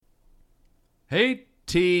Hey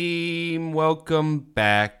team, welcome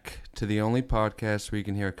back to the only podcast where you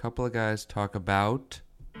can hear a couple of guys talk about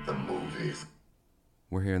the movies.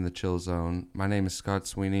 We're here in the chill zone. My name is Scott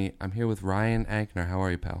Sweeney. I'm here with Ryan Ankner. How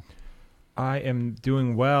are you, pal? I am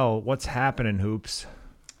doing well. What's happening, Hoops?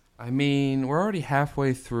 I mean, we're already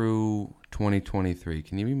halfway through 2023.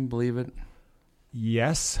 Can you even believe it?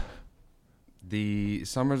 Yes. The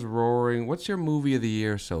summer's roaring. What's your movie of the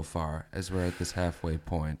year so far as we're at this halfway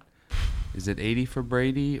point? Is it 80 for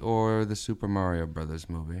Brady or the Super Mario Brothers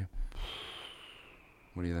movie?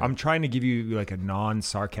 What do you think? I'm trying to give you like a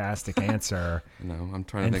non-sarcastic answer. No, I'm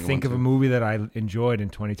trying to think of a movie that I enjoyed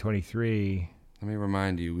in 2023. Let me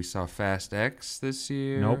remind you, we saw Fast X this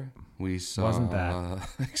year. Nope. We saw Wasn't that.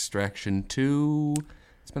 Extraction 2.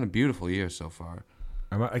 It's been a beautiful year so far.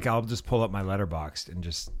 I'll just pull up my letterboxd and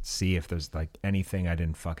just see if there's like anything I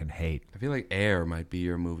didn't fucking hate. I feel like Air might be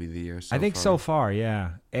your movie of the year so I think far. so far,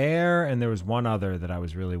 yeah. Air, and there was one other that I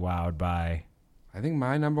was really wowed by. I think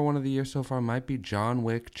my number one of the year so far might be John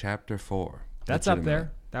Wick Chapter 4. That's up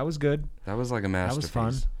there. That was good. That was like a masterpiece. That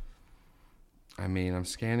was fun. I mean, I'm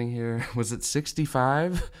scanning here. Was it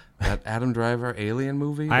 65? That Adam Driver Alien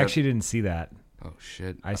movie? I actually didn't see that. Oh,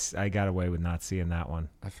 shit. I got away with not seeing that one.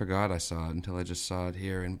 I forgot I saw it until I just saw it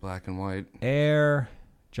here in black and white. Air,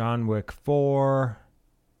 John Wick 4.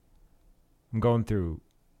 I'm going through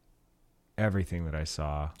everything that I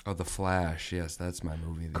saw. Oh, The Flash. Yes, that's my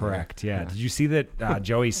movie of the Correct, year. yeah. Did you see that?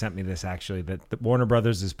 Joey sent me this, actually, that Warner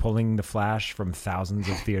Brothers is pulling The Flash from thousands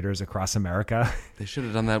of theaters across America. They should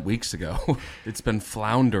have done that weeks ago. It's been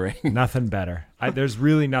floundering. Nothing better. There's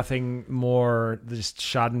really nothing more just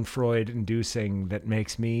schadenfreude-inducing that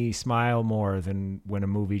makes me smile more than when a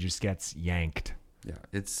movie just gets yanked. Yeah,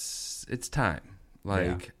 it's time. Like,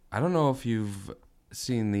 Yeah. I don't know if you've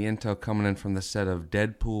seen the intel coming in from the set of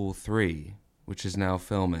Deadpool 3, which is now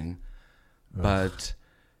filming. But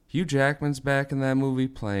Hugh Jackman's back in that movie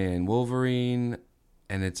playing Wolverine,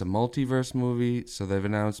 and it's a multiverse movie, so they've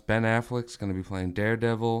announced Ben Affleck's going to be playing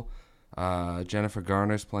Daredevil, Jennifer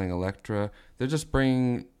Garner's playing Elektra. They're just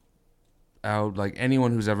bringing out, like,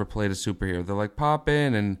 anyone who's ever played a superhero. They're like, pop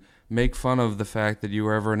in and make fun of the fact that you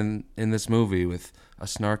were ever in this movie with a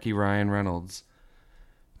snarky Ryan Reynolds.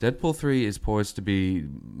 Deadpool 3 is poised to be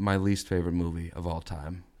my least favorite movie of all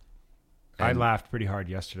time. I laughed pretty hard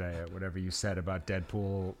yesterday at whatever you said about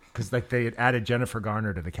Deadpool, because like they had added Jennifer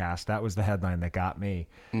Garner to the cast. That was the headline that got me.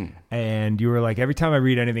 And you were like, every time I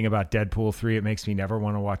read anything about Deadpool 3, it makes me never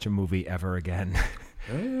want to watch a movie ever again.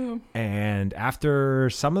 And after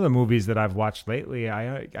some of the movies that I've watched lately,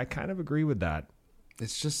 I kind of agree with that.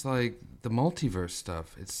 It's just like the multiverse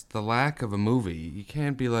stuff. It's the lack of a movie. You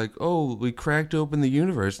can't be like, oh, we cracked open the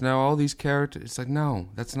universe. Now all these characters. It's like, no,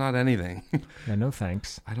 that's not anything. Yeah, no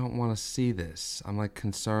thanks. I don't want to see this. I'm like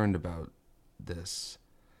concerned about this.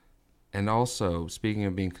 And also, speaking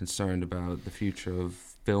of being concerned about the future of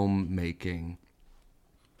filmmaking,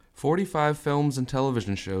 45 films and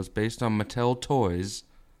television shows based on Mattel toys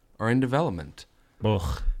are in development.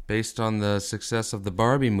 Ugh. Based on the success of the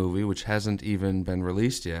Barbie movie, which hasn't even been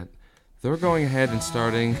released yet, they're going ahead and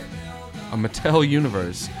starting a Mattel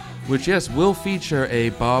universe, which, yes, will feature a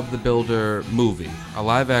Bob the Builder movie, a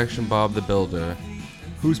live-action Bob the Builder.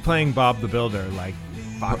 Who's playing Bob the Builder? Like,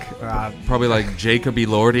 fuck. Probably like Jacob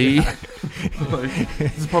Elordi.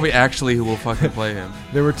 This is probably actually who will fucking play him.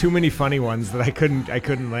 There were too many funny ones that I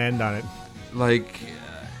couldn't land on it. Like,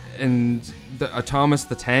 and a Thomas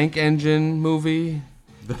the Tank Engine movie.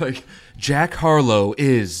 Like, Jack Harlow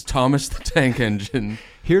is Thomas the Tank Engine.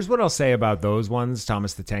 Here's what I'll say about those ones: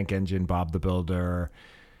 Thomas the Tank Engine, Bob the Builder,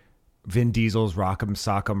 Vin Diesel's Rock'em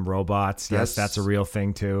Sock'em Robots. Yes, that's a real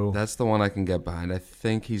thing too. That's the one I can get behind. I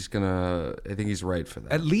think he's right for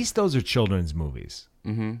that. At least those are children's movies.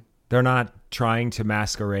 Mm-hmm. They're not trying to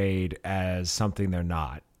masquerade as something they're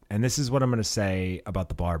not. And this is what I'm going to say about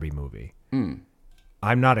the Barbie movie.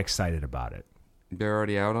 I'm not excited about it. They're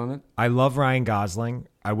already out on it? I love Ryan Gosling.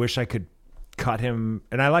 I wish I could cut him.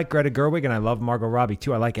 And I like Greta Gerwig, and I love Margot Robbie,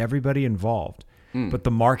 too. I like everybody involved. But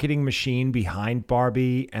the marketing machine behind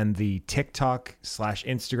Barbie and the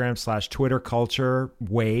TikTok/Instagram/Twitter culture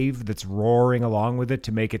wave that's roaring along with it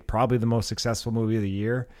to make it probably the most successful movie of the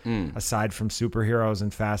year, aside from superheroes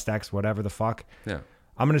and Fast X, whatever the fuck. Yeah.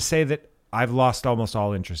 I'm going to say that I've lost almost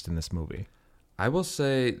all interest in this movie. I will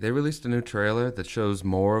say they released a new trailer that shows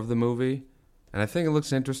more of the movie. And I think it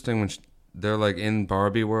looks interesting when they're like in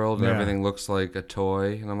Barbie world and everything looks like a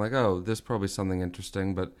toy. And I'm like, oh, there's probably something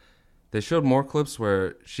interesting. But they showed more clips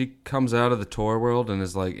where she comes out of the toy world and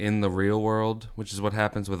is like in the real world, which is what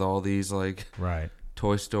happens with all these like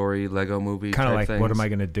Toy Story, Lego movie Kind of type like, things. what am I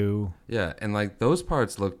going to do? Yeah, and like those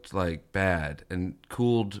parts looked like bad and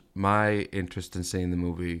cooled my interest in seeing the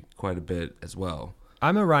movie quite a bit as well.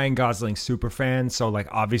 I'm a Ryan Gosling super fan, so like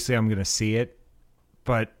obviously I'm going to see it,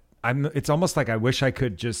 but it's almost like I wish I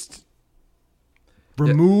could just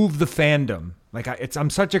remove the fandom. Like I'm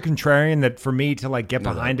such a contrarian that for me to like get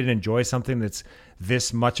behind and enjoy something that's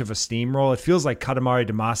this much of a steamroll, it feels like Katamari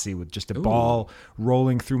Damacy with just a ball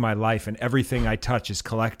rolling through my life and everything I touch is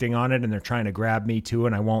collecting on it and they're trying to grab me too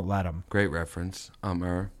and I won't let them. Great reference.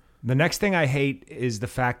 The next thing I hate is the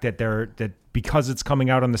fact that that because it's coming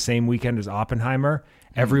out on the same weekend as Oppenheimer,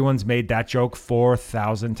 everyone's made that joke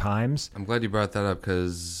 4,000 times. I'm glad you brought that up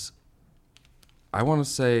because I want to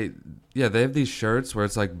say, yeah, they have these shirts where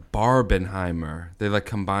it's like Barbenheimer. They like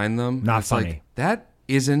combine them. Not funny. Like, that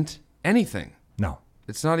isn't anything. No.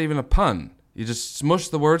 It's not even a pun. You just smush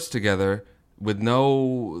the words together with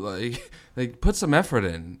no, like put some effort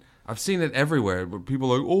in. I've seen it everywhere where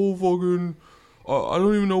people are like, oh, fucking, I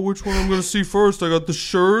don't even know which one I'm going to see first. I got the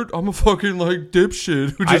shirt. I'm a fucking like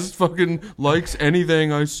dipshit who just fucking likes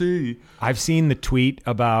anything I see. I've seen the tweet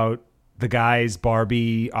about the guy's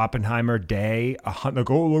Barbie Oppenheimer day. Like,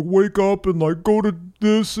 oh, like wake up and like go to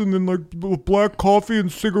this and then like black coffee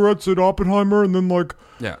and cigarettes at Oppenheimer and then like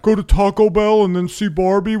go to Taco Bell and then see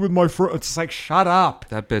Barbie with my friend. It's like, shut up.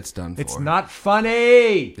 That bit's done for. It's not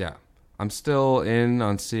funny. Yeah. I'm still in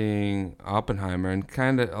on seeing Oppenheimer and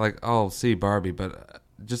kind of like, I'll see Barbie, but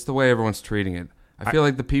just the way everyone's treating it. I feel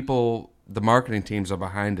like the marketing teams are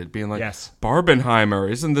behind it, being like, yes, Barbenheimer,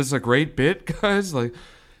 isn't this a great bit, guys? Like,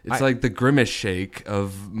 it's like the Grimace shake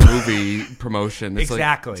of movie promotion. It's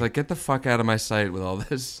exactly. It's like, get the fuck out of my sight with all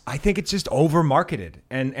this. I think it's just over marketed,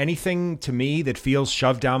 and anything to me that feels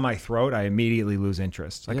shoved down my throat, I immediately lose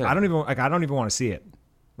interest. Like I don't even want to see it.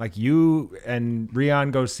 Like you and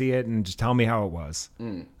Rian go see it and just tell me how it was.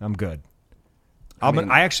 I'm good.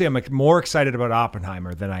 I actually am more excited about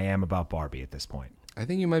Oppenheimer than I am about Barbie at this point. I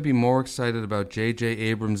think you might be more excited about J.J.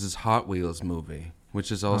 Abrams' Hot Wheels movie,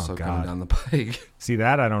 which is also coming down the pike. See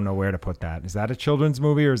that? I don't know where to put that. Is that a children's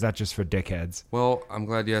movie or is that just for dickheads? Well, I'm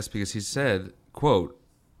glad you asked because he said, quote,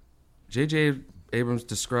 J.J. Abrams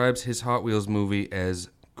describes his Hot Wheels movie as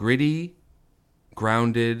gritty,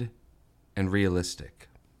 grounded, and realistic.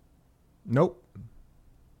 Nope.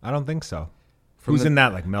 I don't think so. Who's in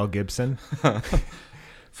that? Like Mel Gibson?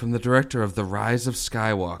 From the director of The Rise of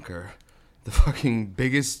Skywalker, the fucking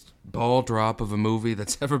biggest ball drop of a movie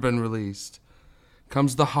that's ever been released,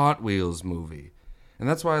 comes the Hot Wheels movie. And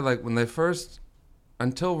that's why, like, when they first,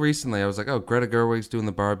 until recently, I was like, oh, Greta Gerwig's doing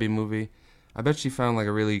the Barbie movie. I bet she found, like,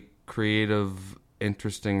 a really creative,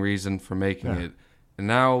 interesting reason for making it. And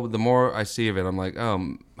now, the more I see of it, I'm like,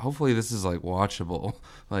 oh, hopefully this is, like, watchable.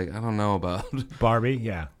 Like, I don't know about... Barbie,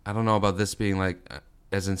 yeah. I don't know about this being, like,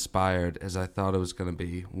 as inspired as I thought it was going to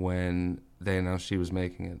be when they announced she was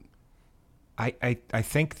making it. I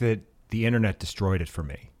think that the internet destroyed it for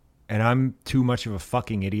me. And I'm too much of a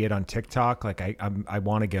fucking idiot on TikTok. Like, I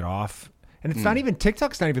want to get off. And it's not even,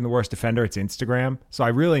 TikTok's not even the worst offender. It's Instagram. So I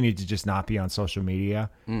really need to just not be on social media.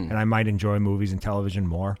 And I might enjoy movies and television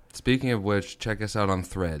more. Speaking of which, check us out on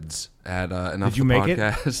Threads at Enough Did you the make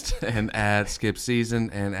Podcast and at Skip Season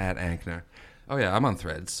and at Ankner. Oh, yeah, I'm on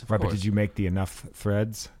Threads. Right, but did you make the Enough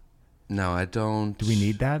Threads? No, I don't. Do we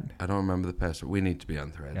need that? I don't remember the password. We need to be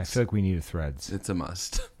on Threads. Yeah, I feel like we need a Threads. It's a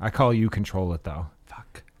must. I call you control it, though.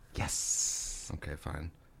 Fuck. Yes. Okay, fine.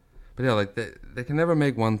 But yeah, like they can never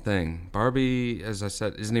make one thing. Barbie, as I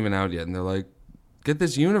said, isn't even out yet, and they're like, get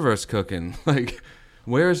this universe cooking. Like,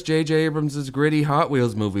 where's J.J. Abrams' gritty Hot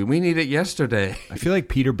Wheels movie? We need it yesterday. I feel like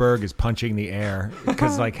Peter Berg is punching the air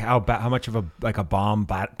because like how much of a bomb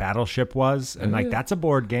battleship was, and like that's a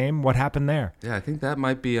board game. What happened there? Yeah, I think that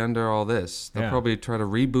might be under all this. They'll probably try to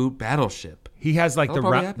reboot Battleship. He has like the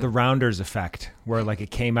Rounders effect, where like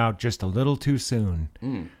it came out just a little too soon,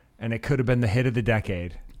 and it could have been the hit of the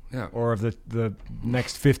decade. Yeah. Or of the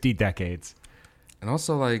next 50 decades. And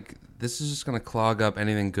also, like, this is just going to clog up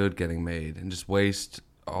anything good getting made and just waste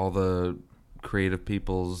all the creative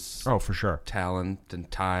people's for sure talent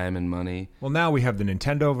and time and money. Well, now we have the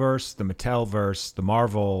Nintendo-verse, the Mattel-verse, the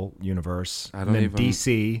Marvel universe, and then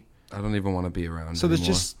DC. I don't even want to be around So anymore. There's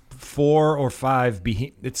just 4 or 5.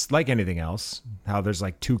 It's like anything else, how there's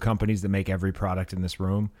like 2 companies that make every product in this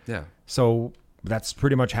room. Yeah. So... that's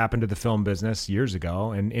pretty much happened to the film business years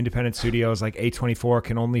ago, and independent studios like A24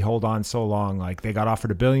 can only hold on so long. Like they got offered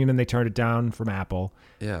 $1 billion and they turned it down from Apple.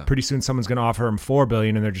 Yeah. Pretty soon someone's going to offer them $4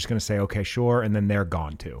 billion and they're just going to say, okay, sure. And then they're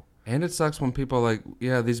gone too. And it sucks when people are like,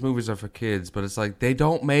 yeah, these movies are for kids, but it's like they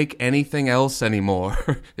don't make anything else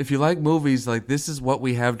anymore. If you like movies, like this is what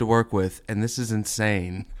we have to work with, and this is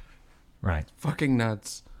insane. Right. Fucking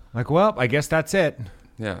nuts. Like, well, I guess that's it.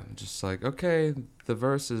 Yeah, just like, okay, the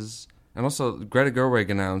verses. And also, Greta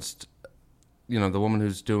Gerwig announced, the woman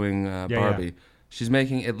who's doing Barbie, yeah. she's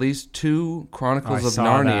making at least 2 Chronicles of saw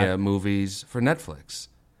Narnia that. movies for Netflix.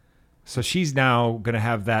 So she's now going to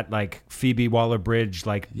have that, like, Phoebe Waller-Bridge,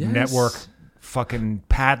 like, Yes. network fucking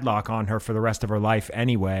padlock on her for the rest of her life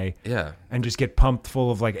anyway. Yeah. And just get pumped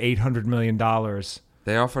full of, like, $800 million.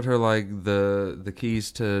 They offered her, like, the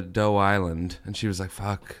keys to Doe Island, and she was like,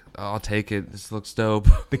 fuck, I'll take it. This looks dope.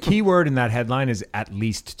 The key word in that headline is at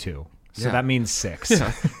least 2. So Yeah. that means 6.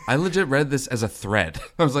 Yeah. I legit read this as a thread.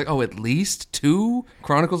 I was like, oh, at least 2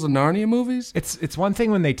 Chronicles of Narnia movies? It's one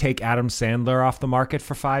thing when they take Adam Sandler off the market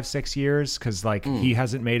for 5-6 years because like he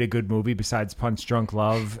hasn't made a good movie besides Punch Drunk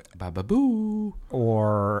Love Ba-ba-boo.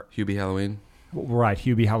 or Hubie Halloween. right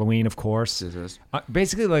Hubie Halloween, of course. Scissors.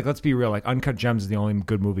 Basically, like let's be real, like Uncut Gems is the only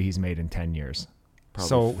good movie he's made in 10 years. Probably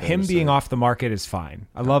So fair him to being say. off the market is fine.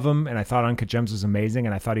 I love him, and I thought Uncut Gems was amazing,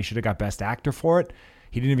 and I thought he should have got Best Actor for it.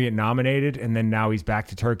 He didn't even get nominated, and then now he's back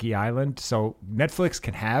to Turkey Island. So Netflix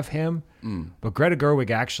can have him, but Greta Gerwig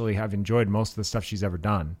actually have enjoyed most of the stuff she's ever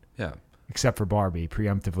done, Yeah. except for Barbie,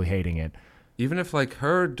 preemptively hating it. Even if, like,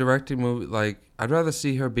 her directing movie, like, I'd rather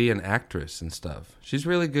see her be an actress and stuff. She's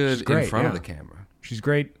really good She's great, in front of yeah. the camera. She's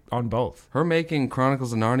great on both. Her making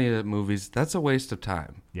Chronicles of Narnia movies, that's a waste of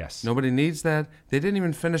time. Yes. Nobody needs that. They didn't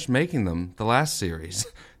even finish making them, the last series.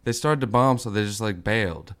 They started to bomb, so they just, like,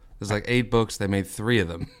 bailed. There's, like, 8 books. They made 3 of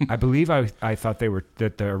them. I believe I thought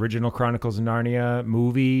that the original Chronicles of Narnia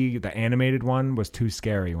movie, the animated one, was too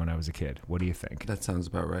scary when I was a kid. What do you think? That sounds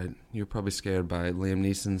about right. You're probably scared by Liam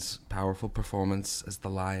Neeson's powerful performance as the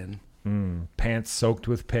lion. Pants soaked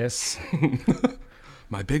with piss.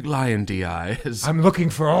 My big lion DI is... I'm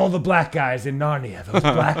looking for all the black guys in Narnia, those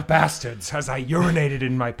black bastards, as I urinated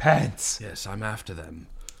in my pants. Yes, I'm after them.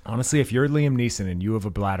 Honestly, if you're Liam Neeson and you have a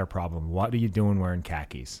bladder problem, what are you doing wearing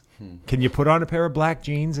khakis? Can you put on a pair of black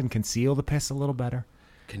jeans and conceal the piss a little better?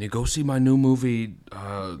 Can you go see my new movie,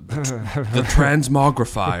 The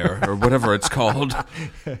Transmogrifier, or whatever it's called?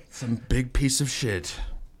 Some big piece of shit.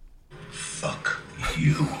 Fuck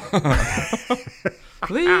you.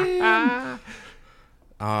 Liam!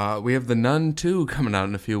 We have The Nun 2 coming out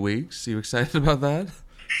in a few weeks. You excited about that?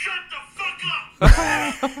 Shut the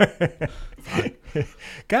fuck up!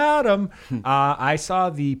 Got him. I saw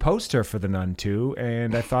the poster for The Nun 2,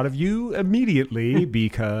 and I thought of you immediately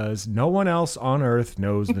because no one else on Earth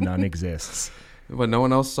knows The Nun exists. But no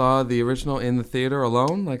one else saw the original in the theater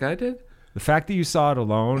alone like I did? The fact that you saw it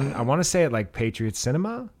alone, I want to say it like Patriot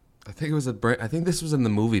Cinema, I think it was I think this was in the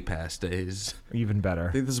Movie Pass days. even I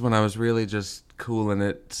better. think this is when I was really just cool in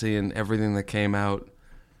it, seeing everything that came out.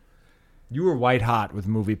 You were white hot with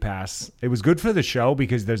Movie Pass. It was good for the show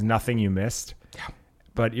because there's nothing you missed. Yeah.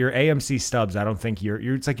 But your AMC stubs, I don't think you're.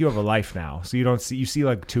 It's like you have a life now, so you see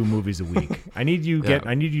like 2 movies a week. I need you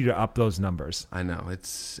to up those numbers. I know,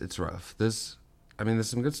 it's rough. There's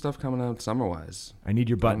some good stuff coming out summer-wise. I need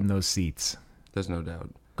your butt in those seats. There's no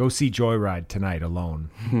doubt. Go see Joyride tonight alone.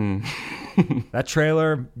 That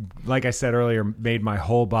trailer, like I said earlier, made my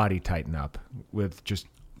whole body tighten up with just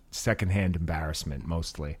secondhand embarrassment,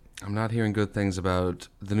 mostly. I'm not hearing good things about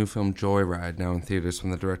the new film Joyride, now in theaters,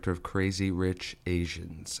 from the director of Crazy Rich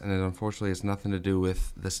Asians. And it unfortunately has nothing to do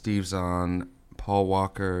with the Steve Zahn, Paul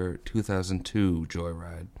Walker 2002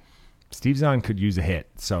 Joyride. Steve Zahn could use a hit,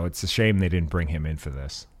 so it's a shame they didn't bring him in for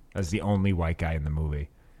this as the only white guy in the movie.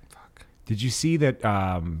 Fuck. Did you see that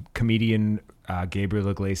comedian Gabriel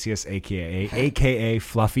Iglesias, a.k.a.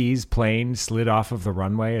 Fluffy's plane slid off of the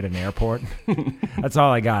runway at an airport? That's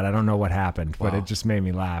all I got. I don't know what happened, but Wow. it just made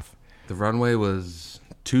me laugh. The runway was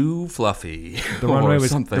too fluffy. The runway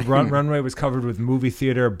was something. runway was covered with movie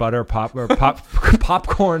theater butter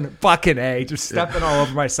popcorn. Fucking A, just stepping all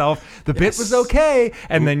over myself. The bit was okay,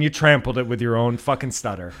 and then you trampled it with your own fucking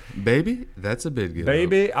stutter. Baby, that's a big deal.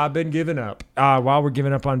 Baby, I've been giving up. While we're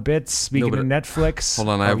giving up on bits, speaking of Netflix, Hold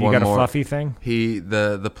on, I have you one got more. a Fluffy thing?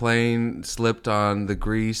 The plane slipped on the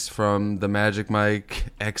grease from the Magic Mike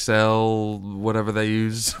XL, whatever they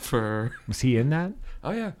use for... Was he in that?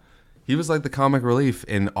 Oh, yeah. He was like the comic relief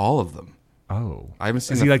in all of them. Oh, I haven't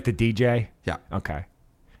seen Is he like the DJ? Yeah. Okay.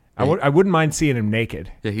 I wouldn't mind seeing him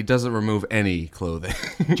naked, Yeah, he doesn't remove any clothing.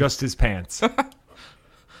 just his pants.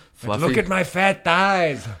 Fluffy, Look at my fat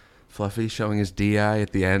thighs. Fluffy showing his DI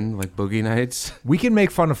at the end, like Boogie Nights. We can make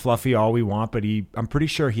fun of Fluffy all we want, but I'm pretty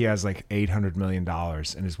sure he has like $800 million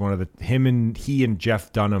and is one of he and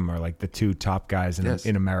Jeff Dunham are like the two top guys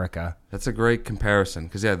in America. That's a great comparison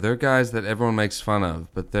because they're guys that everyone makes fun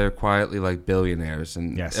of, but they're quietly like billionaires,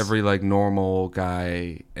 and every like normal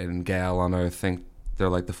guy and gal on earth think they're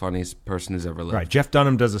like the funniest person who's ever lived. Right. Jeff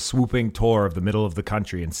Dunham does a swooping tour of the middle of the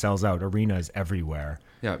country and sells out arenas everywhere.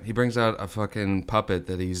 Yeah, he brings out a fucking puppet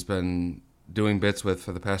that he's been doing bits with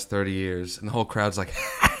for the past 30 years, and the whole crowd's like,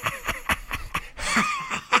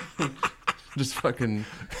 just fucking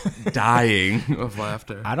dying of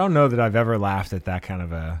laughter. I don't know that I've ever laughed at that kind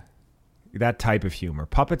of that type of humor.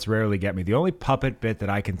 Puppets rarely get me. The only puppet bit that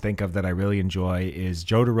I can think of that I really enjoy is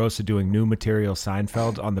Joe DeRosa doing new material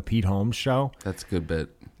Seinfeld on the Pete Holmes show. That's a good bit.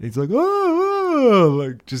 He's like, oh,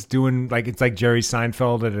 like just doing like it's like Jerry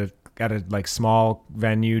Seinfeld at a like small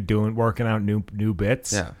venue working out new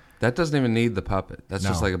bits. Yeah. That doesn't even need the puppet. That's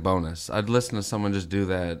just like a bonus. I'd listen to someone just do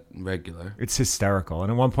that regular. It's hysterical.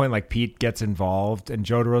 And at one point like Pete gets involved and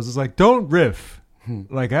Joe DeRosa's like, don't riff.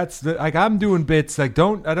 Like like I'm doing bits like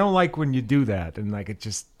I don't like when you do that, and like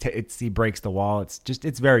he breaks the wall.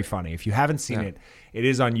 It's very funny. If you haven't seen it, it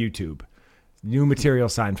is on YouTube. New material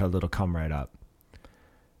Seinfeld, it'll come right up.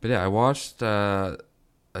 But yeah, I watched a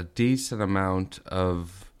decent amount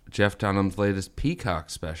of Jeff Dunham's latest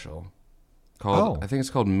Peacock special called I think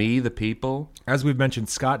it's called Me the People. As we've mentioned,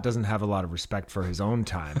 Scott doesn't have a lot of respect for his own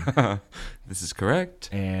time. This is correct.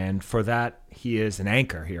 And for that, he is an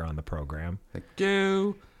anchor here on the program. Thank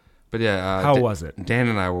you. But yeah, how was it? Dan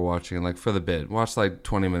and I were watching it like for the bit. Watched like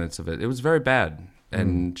 20 minutes of it. It was very bad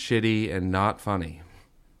and shitty and not funny.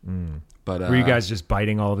 But were you guys just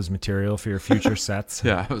biting all of his material for your future sets?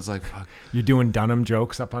 Yeah, I was like, fuck. You're doing Dunham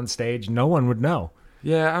jokes up on stage. No one would know.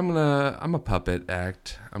 Yeah, I'm a puppet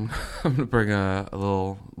act. I'm gonna bring a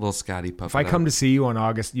little Scotty puppet. If I come to see you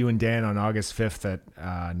and Dan on August 5th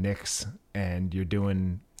at Nick's, and you're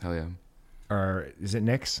doing, hell yeah, or is it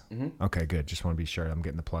Nick's? Mm-hmm. Okay, good. Just want to be sure I'm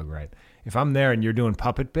getting the plug right. If I'm there and you're doing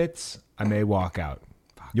puppet bits, I may walk out.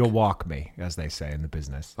 You'll walk me, as they say in the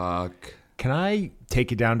business. Fuck. Can I take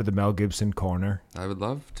you down to the Mel Gibson corner? I would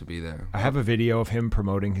love to be there. I have a video of him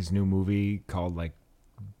promoting his new movie called like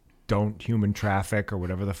Don't Human Traffic or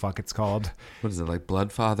whatever the fuck it's called. What is it, like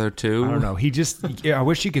Bloodfather 2? I don't know. I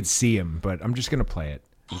wish you could see him, but I'm just going to play it.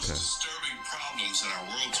 The most disturbing problems in our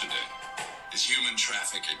world today is human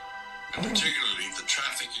trafficking, and particularly the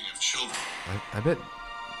trafficking of children. I bet.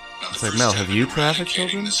 Now, It's like, Mel, have you trafficked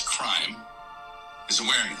children? This crime is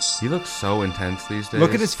awareness. He looks so intense these days.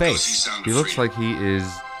 Look at his face. He looks like he is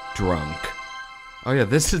drunk. Oh, yeah,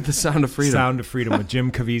 this is the Sound of Freedom. Sound of Freedom with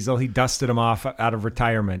Jim Caviezel. He dusted him off out of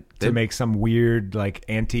retirement to make some weird, like,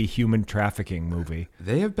 anti-human trafficking movie.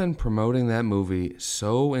 They have been promoting that movie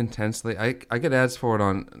so intensely. I get ads for it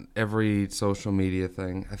on every social media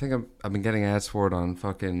thing. I think I've been getting ads for it on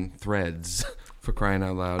fucking Threads, for crying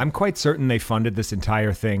out loud. I'm quite certain they funded this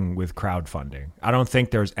entire thing with crowdfunding. I don't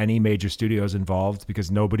think there's any major studios involved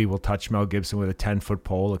because nobody will touch Mel Gibson with a 10-foot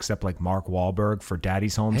pole except like Mark Wahlberg for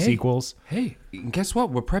Daddy's Home sequels. Hey, guess what?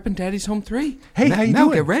 We're prepping Daddy's Home 3. Hey, how you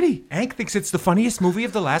doing? Get ready. Hank thinks it's the funniest movie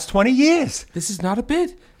of the last 20 years. This is not a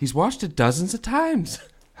bit. He's watched it dozens of times.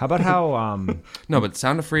 How about how... No, but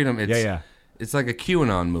Sound of Freedom, it's like a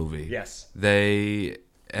QAnon movie. Yes. They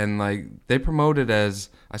promote it as...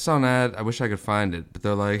 I saw an ad, I wish I could find it, but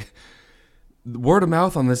they're like, word of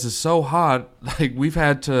mouth on this is so hot, like we've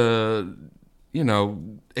had to,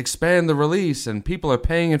 expand the release and people are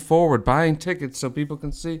paying it forward, buying tickets so people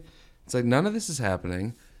can see. It's like, none of this is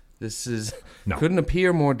happening. This is, couldn't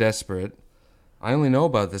appear more desperate. I only know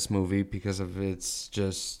about this movie because of it's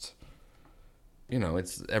just,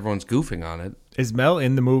 it's everyone's goofing on it. Is Mel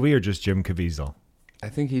in the movie or just Jim Caviezel? I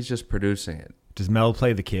think he's just producing it. Does Mel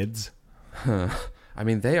play the kids? I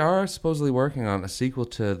mean, they are supposedly working on a sequel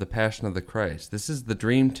to The Passion of the Christ. This is the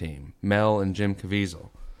dream team, Mel and Jim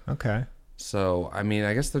Caviezel. Okay. So, I mean,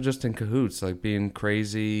 I guess they're just in cahoots, like being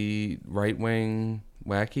crazy, right-wing,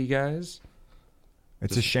 wacky guys.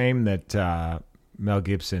 It's a shame that Mel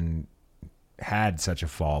Gibson had such a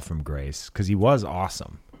fall from grace because he was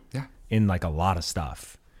awesome. Yeah. In like a lot of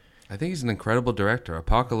stuff. I think he's an incredible director.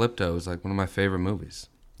 Apocalypto is like one of my favorite movies.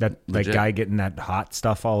 That guy getting that hot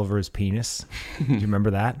stuff all over his penis. Do you remember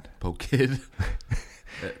that? Po kid.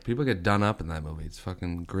 People get done up in that movie. It's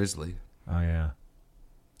fucking grisly. Oh, yeah.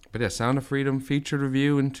 But yeah, Sound of Freedom featured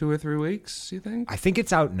review in 2 or 3 weeks, you think? I think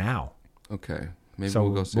it's out now. Okay. Maybe so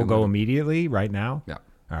we'll go soon. We'll go immediately, right now? Yeah.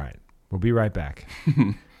 All right. We'll be right back.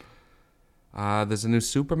 There's a new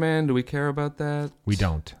Superman. Do we care about that? We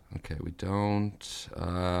don't. Okay, we don't.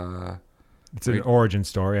 It's an origin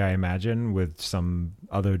story, I imagine, with some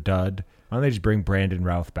other dud. Why don't they just bring Brandon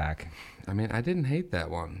Routh back? I mean, I didn't hate that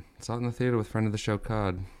one. Saw it in the theater with friend of the show,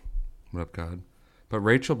 Cod. What up, Cod? But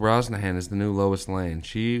Rachel Brosnahan is the new Lois Lane.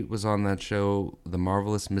 She was on that show, The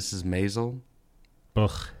Marvelous Mrs. Maisel.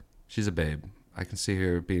 Ugh. She's a babe. I can see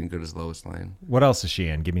her being good as Lois Lane. What else is she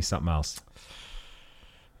in? Give me something else.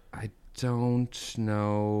 I don't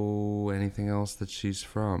know anything else that she's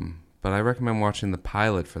from. But I recommend watching the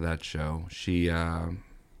pilot for that show. She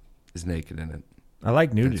is naked in it. I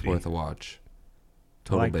like nudity. It's worth a watch.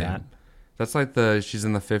 Total I like babe. that. That's like she's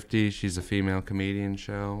in the 50s, she's a female comedian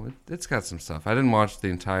show. It's got some stuff. I didn't watch the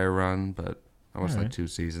entire run, but I watched like 2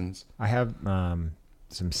 seasons. I have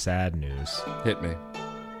some sad news. Hit me.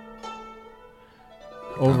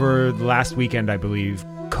 Over the last weekend, I believe,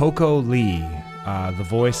 Coco Lee, the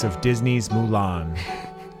voice of Disney's Mulan,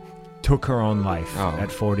 took her own life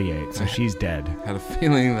at 48, so she's dead. Had a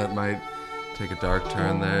feeling that might take a dark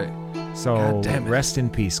turn there. So rest in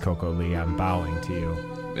peace, Coco Lee. I'm bowing to you.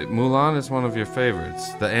 Mulan is one of your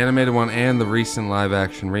favorites. The animated one and the recent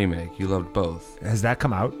live-action remake. You loved both. Has that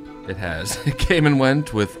come out? It has. It came and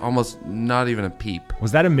went with almost not even a peep.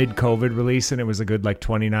 Was that a mid-COVID release and it was a good like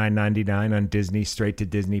 $29.99 on Disney, straight to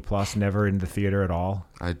Disney Plus, never in the theater at all?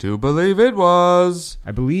 I do believe it was.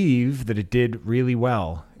 I believe that it did really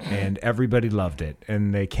well and everybody loved it.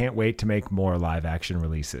 And they can't wait to make more live-action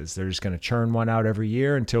releases. They're just going to churn one out every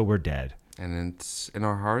year until we're dead. And it's in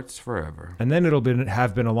our hearts forever. And then it'll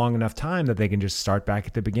have been a long enough time that they can just start back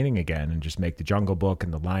at the beginning again and just make The Jungle Book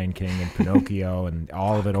and The Lion King and Pinocchio and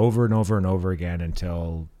all of it over and over and over again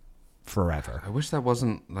until forever. I wish that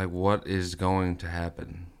wasn't like what is going to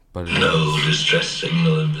happen. But No distress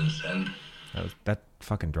signal has been sent. That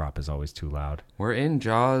fucking drop is always too loud. We're in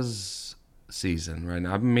Jaws season right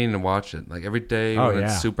now. I've been meaning to watch it. Like every day when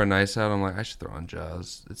it's super nice out, I'm like, I should throw on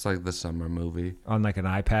Jaws. It's like the summer movie. On like an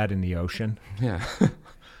iPad in the ocean. Yeah.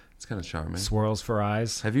 It's kind of charming. Swirls for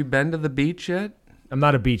eyes. Have you been to the beach yet? I'm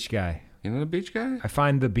not a beach guy. You're not a beach guy? I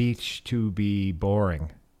find the beach to be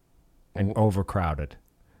boring and overcrowded.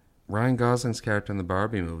 Ryan Gosling's character in the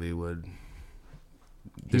Barbie movie would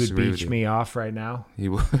He would beach me off right now. He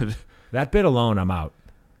would. That bit alone, I'm out.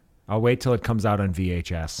 I'll wait till it comes out on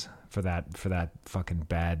VHS. For that fucking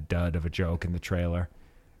bad dud of a joke in the trailer.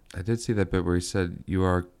 I did see that bit where he said, "You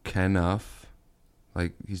are Ken-uff."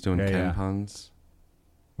 Like, he's doing Ken puns.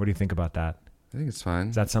 What do you think about that? I think it's fine.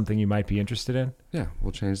 Is that something you might be interested in? Yeah,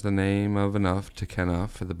 we'll change the name of Enough to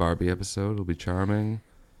Ken-uff for the Barbie episode. It'll be charming.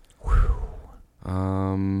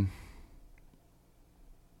 The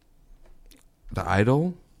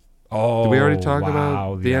Idol? Oh, did we already talk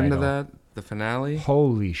about the end Idol. of that? The finale?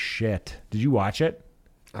 Holy shit. Did you watch it?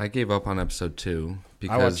 I gave up on episode 2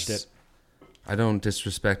 because I watched it. I don't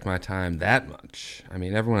disrespect my time that much. I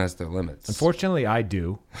mean, everyone has their limits. Unfortunately, I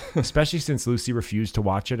do, especially since Lucy refused to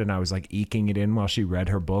watch it and I was like eking it in while she read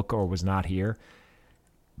her book or was not here.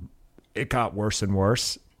 It got worse and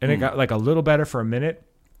worse, and it got like a little better for a minute.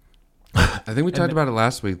 I think we talked about it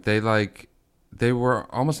last week. They were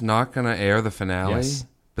almost not going to air the finale,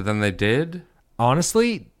 but then they did.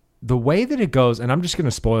 Honestly, the way that it goes, and I'm just going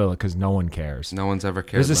to spoil it because no one cares. No one's ever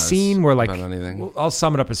cared. There's a scene where, like, about anything. I'll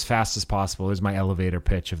sum it up as fast as possible. Here's my elevator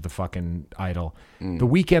pitch of the fucking Idol. The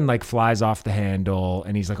Weeknd, like, flies off the handle,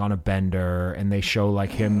 and he's, like, on a bender, and they show,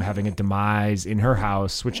 like, him having a demise in her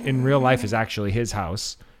house, which in real life is actually his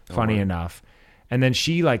house, funny enough. And then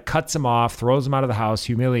she, like, cuts him off, throws him out of the house,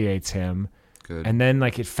 humiliates him. Good. And then,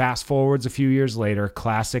 like, it fast forwards a few years later,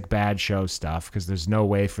 classic bad show stuff, because there's no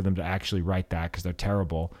way for them to actually write that because they're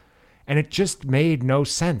terrible. And it just made no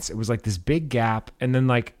sense. It was like this big gap. And then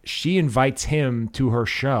like she invites him to her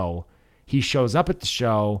show. He shows up at the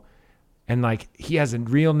show and like he has a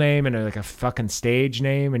real name and like a fucking stage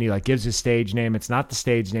name. And he like gives his stage name. It's not the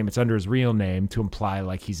stage name. It's under his real name to imply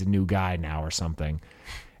like he's a new guy now or something.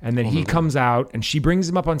 And then he comes out and she brings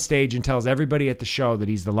him up on stage and tells everybody at the show that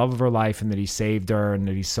he's the love of her life and that he saved her and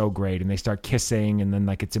that he's so great. And they start kissing. And then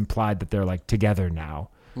like it's implied that they're like together now.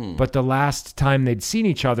 But the last time they'd seen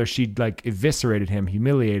each other, she'd like eviscerated him,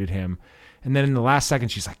 humiliated him. And then in the last second,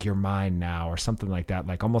 she's like, "You're mine now," or something like that.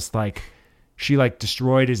 Like almost like she like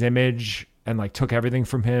destroyed his image and like took everything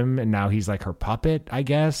from him. And now he's like her puppet, I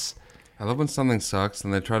guess. I love when something sucks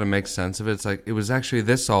and they try to make sense of it. It's like, it was actually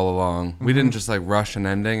this all along. We didn't just like rush an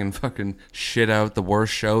ending and fucking shit out the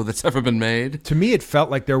worst show that's ever been made. To me, it felt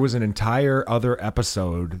like there was an entire other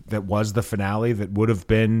episode that was the finale that would have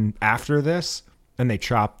been after this. And they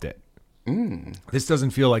chopped it. This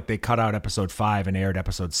doesn't feel like they cut out episode 5 and aired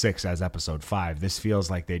episode 6 as episode 5. This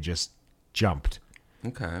feels like they just jumped.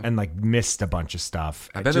 Okay. and like missed a bunch of stuff.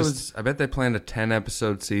 I bet they planned a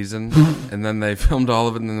 10-episode season, and then they filmed all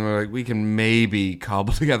of it, and then they were like, we can maybe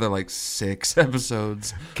cobble together like 6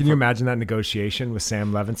 episodes. Can you imagine that negotiation with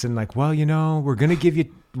Sam Levinson? Like, well, we're gonna give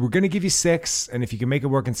you 6, and if you can make it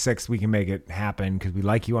work in 6, we can make it happen because we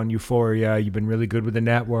like you on Euphoria. You've been really good with the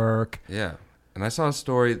network. Yeah. And I saw a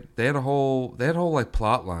story. They had whole like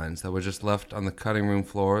plot lines that were just left on the cutting room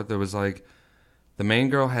floor. There was like, the main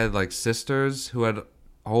girl had like sisters who had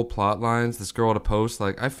whole plot lines. This girl had a post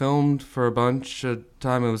like, I filmed for a bunch of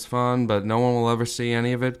time. It was fun, but no one will ever see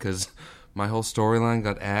any of it because my whole storyline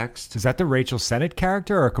got axed. Is that the Rachel Sennett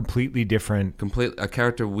character or a completely different? A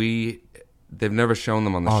character they've never shown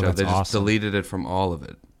them on the show. They just awesome. deleted it from all of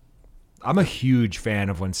it. I'm a huge fan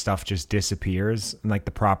of when stuff just disappears and like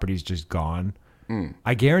the property's just gone.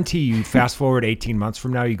 I guarantee you, fast forward 18 months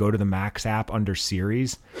from now, you go to the Max app under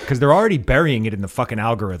series because they're already burying it in the fucking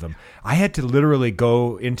algorithm. I had to literally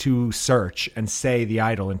go into search and say The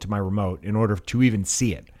Idol into my remote in order to even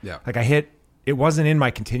see it. Yeah. Like it wasn't in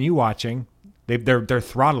my continue watching. They're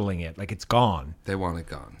throttling it. Like it's gone. They want it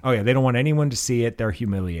gone. Oh yeah. They don't want anyone to see it. They're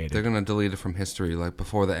humiliated. They're going to delete it from history like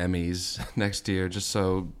before the Emmys next year just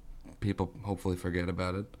so people hopefully forget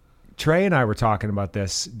about it. Trey and I were talking about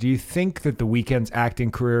this. Do you think that The Weeknd's acting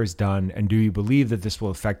career is done, and do you believe that this will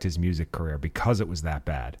affect his music career because it was that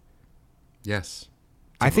bad? Yes.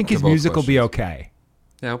 I think his music will be okay.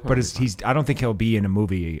 Yeah, but I don't think he'll be in a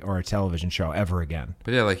movie or a television show ever again.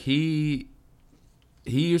 But yeah, like he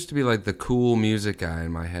used to be like the cool music guy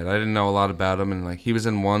in my head. I didn't know a lot about him, and like he was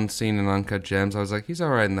in one scene in Uncut Gems. I was like, he's all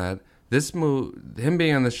right in that. Him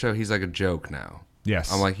being on this show, he's like a joke now.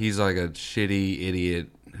 Yes. I'm like, he's like a shitty idiot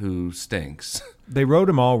who stinks. They wrote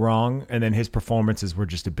him all wrong, and then his performances were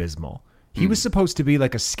just abysmal. He was supposed to be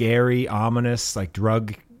like a scary, ominous, like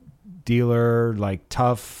drug dealer, like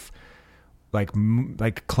tough,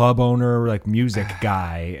 like club owner, like music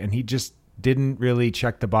guy, and he just didn't really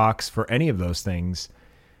check the box for any of those things.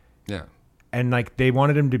 Yeah. And like they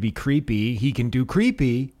wanted him to be creepy. He can do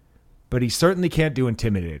creepy, but he certainly can't do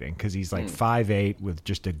intimidating because he's like 5'8" with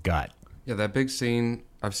just a gut. Yeah, that big scene,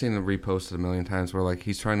 I've seen it reposted a million times where like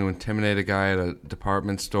he's trying to intimidate a guy at a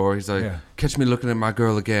department store. He's like, catch me looking at my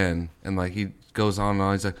girl again. And like he goes on and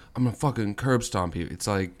on. He's like, I'm going to fucking curb stomp you. It's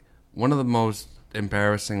like one of the most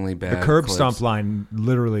embarrassingly bad The curb clips. stomp line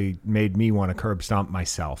literally made me want to curb stomp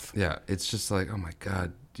myself. Yeah, it's just like, oh my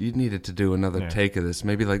God, you needed to do another take of this.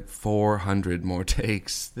 Maybe like 400 more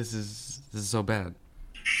takes. This is so bad.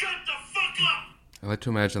 Shut the fuck up! I like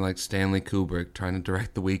to imagine like Stanley Kubrick trying to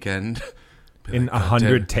direct The Weeknd. In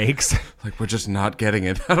 100 takes? Like, we're just not getting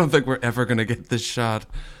it. I don't think we're ever going to get this shot.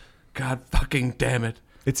 God fucking damn it.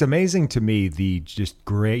 It's amazing to me the just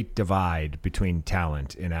great divide between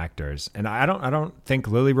talent in actors. And I don't think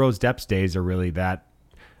Lily Rose Depp's days are really that.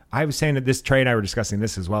 I was saying that Trey and I were discussing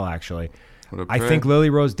this as well, actually. I think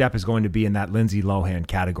Lily Rose Depp is going to be in that Lindsay Lohan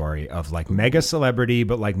category of like mega celebrity,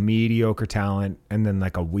 but like mediocre talent, and then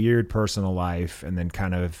like a weird personal life, and then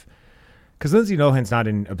kind of... Because Lindsay Lohan's not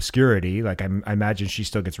in obscurity. Like I imagine she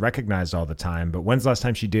still gets recognized all the time. But when's the last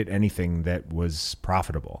time she did anything that was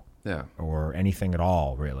profitable? Yeah. Or anything at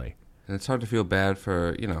all, really. And it's hard to feel bad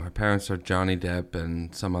for, her parents are Johnny Depp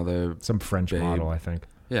and some French model, I think.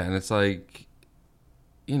 Yeah, and it's like,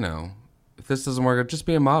 if this doesn't work, just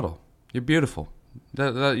be a model. You're beautiful.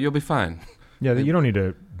 You'll be fine. Yeah, you don't need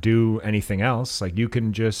to do anything else. Like you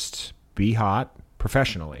can just be hot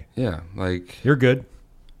professionally. Yeah, like... You're good.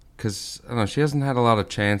 Because, I don't know, she hasn't had a lot of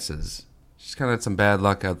chances. She's kind of had some bad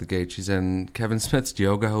luck out the gate. She's in Kevin Smith's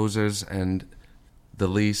Yoga Hosers and the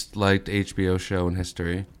least liked HBO show in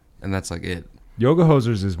history. And that's like it. Yoga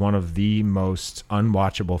Hosers is one of the most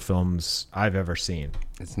unwatchable films I've ever seen.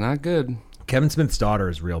 It's not good. Kevin Smith's daughter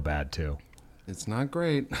is real bad, too. It's not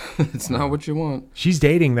great. It's not what you want. She's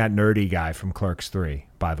dating that nerdy guy from Clerks 3,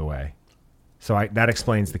 by the way. So that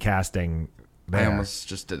explains the casting there. I almost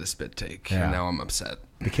just did a spit take, and now I'm upset.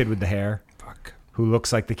 The kid with the hair? Fuck. Who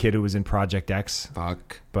looks like the kid who was in Project X?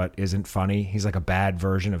 Fuck. But isn't funny. He's like a bad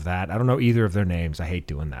version of that. I don't know either of their names. I hate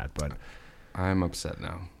doing that, but... I'm upset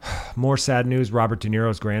now. More sad news. Robert De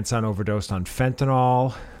Niro's grandson overdosed on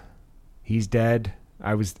fentanyl. He's dead.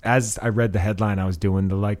 As I read the headline, I was doing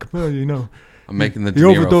the I'm making the De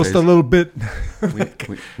Niro overdosed face. A little bit.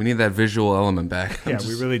 we need that visual element back. Yeah,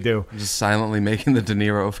 we really do. I'm just silently making the De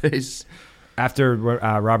Niro face. After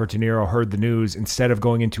Robert De Niro heard the news, instead of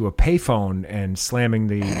going into a payphone and slamming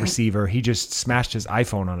the receiver, he just smashed his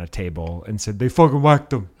iPhone on a table and said, "They fucking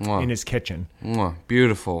whacked him," in his kitchen.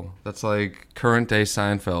 Beautiful. That's like current day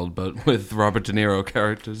Seinfeld, but with Robert De Niro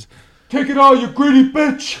characters. Take it all, you greedy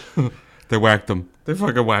bitch! They whacked him. They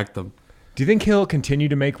fucking whacked him. Do you think he'll continue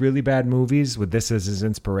to make really bad movies with this as his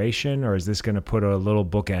inspiration, or is this going to put a little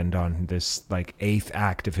bookend on this like 8th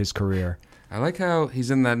act of his career? I like how he's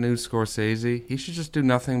in that new Scorsese. He should just do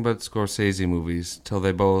nothing but Scorsese movies till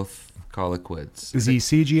they both call it quits. Is he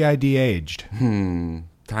CGI de-aged?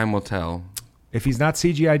 Time will tell. If he's not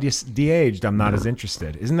CGI de-aged, I'm not as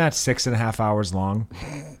interested. Isn't that 6.5 hours long?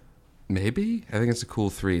 Maybe? I think it's a cool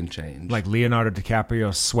 3 and change. Like Leonardo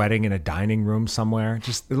DiCaprio sweating in a dining room somewhere.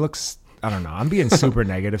 Just, it looks, I don't know. I'm being super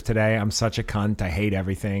negative today. I'm such a cunt. I hate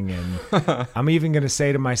everything. And I'm even going to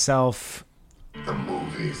say to myself, The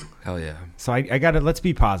movies. Hell yeah. so I got to, let's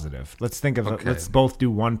be positive. Let's think of, let's both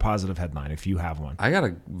do one positive headline if you have one. I got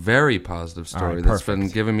a very positive story right, that's perfect. been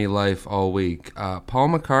giving me life all week. Paul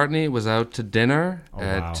McCartney was out to dinner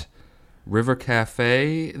at River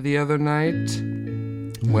Cafe the other night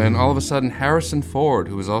when all of a sudden Harrison Ford,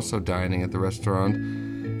 who was also dining at the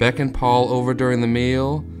restaurant, beckoned Paul over during the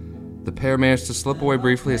meal. The pair managed to slip away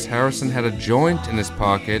briefly as Harrison had a joint in his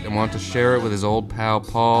pocket and wanted to share it with his old pal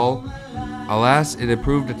Paul. Alas, it had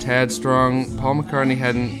proved a tad strong. Paul McCartney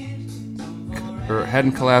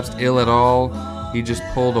hadn't collapsed ill at all. He just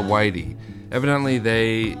pulled a whitey. Evidently,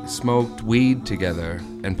 they smoked weed together,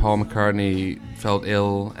 and Paul McCartney felt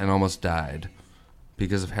ill and almost died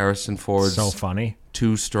because of Harrison Ford's So funny.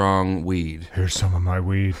 too strong weed. Here's some of my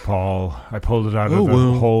weed, Paul. I pulled it out of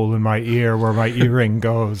the hole in my ear where my earring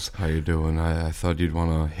goes. How you doing? I thought you'd want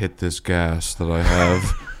to hit this gas that I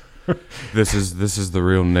have. This is the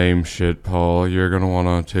real name shit, Paul. You're gonna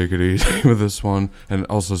want to take it easy with this one. And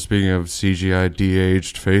also, speaking of CGI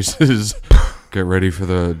de-aged faces, get ready for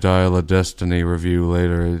the Dial of Destiny review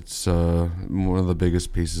later. It's one of the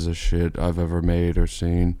biggest pieces of shit I've ever made or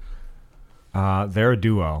seen. They're a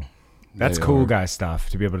duo. That's They cool are. guy stuff,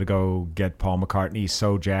 to be able to go get Paul McCartney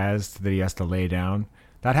so jazzed that he has to lay down.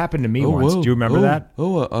 That happened to me once. Do you remember that?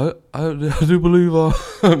 I do believe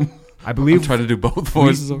I believe I'm trying to do both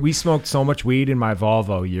voices. we smoked so much weed in my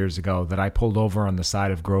Volvo years ago that I pulled over on the side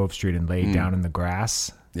of Grove Street and laid down in the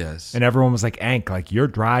grass. Yes. And everyone was like, "Ank, like you're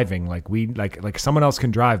driving, like we like someone else can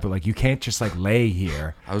drive, but like you can't just like lay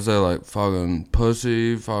here." I was there like, fucking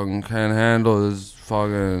pussy, fucking can't handle this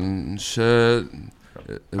fucking shit.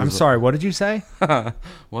 I'm sorry, what did you say?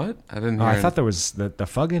 What? I didn't Oh, hear. I thought there was the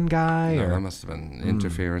fucking guy. No, or- that must have been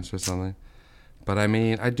interference or something. But I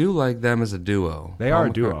mean, I do like them as a duo. They are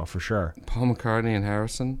a duo for sure. Paul McCartney and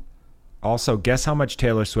Harrison. Also, guess how much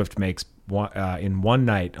Taylor Swift makes in one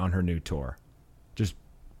night on her new tour? Just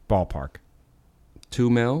ballpark. 2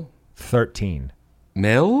 mil? 13.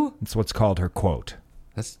 Mil? That's what's called her quote.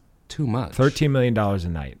 That's too much. $13 million a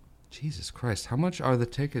night. Jesus Christ. How much are the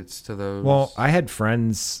tickets to those? Well, I had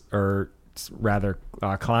friends, or rather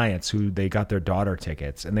clients, who they got their daughter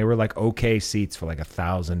tickets, and they were like okay seats for like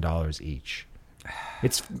 $1,000 each.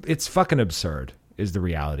 It's fucking absurd, is the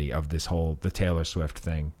reality of the Taylor Swift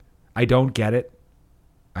thing. I don't get it.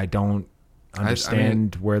 I don't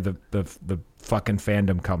understand where the fucking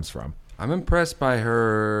fandom comes from. I'm impressed by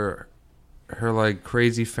her like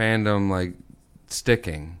crazy fandom like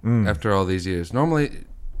sticking after all these years. Normally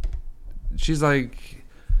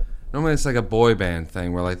it's like a boy band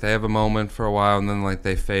thing where like they have a moment for a while and then like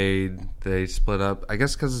they fade, they split up. I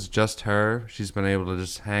guess because it's just her, she's been able to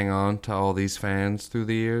just hang on to all these fans through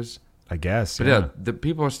the years. I guess. But yeah, the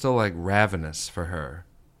people are still like ravenous for her.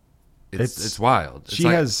 It's wild. It's She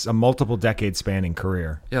like, has a multiple decade spanning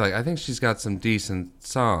career. yeah, like I think she's got some decent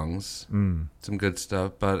songs, some good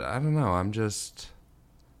stuff. But I don't know. I'm just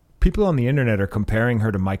People on the internet are comparing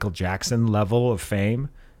her to Michael Jackson level of fame.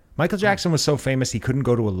 Michael Jackson was so famous he couldn't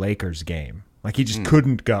go to a Lakers game. Like he just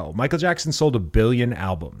couldn't go. Michael Jackson sold 1 billion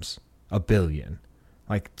albums. 1 billion.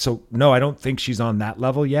 Like, so no, I don't think she's on that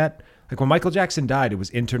level yet. Like when Michael Jackson died, it was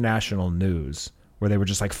international news where they were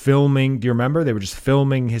just like filming. Do you remember? They were just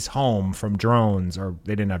filming his home from drones, or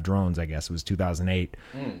they didn't have drones, I guess. It was 2008,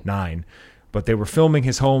 9. But they were filming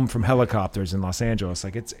his home from helicopters in Los Angeles.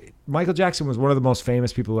 Like Michael Jackson was one of the most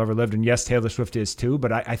famous people who ever lived, and yes, Taylor Swift is too.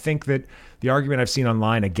 But I think that the argument I've seen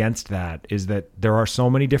online against that is that there are so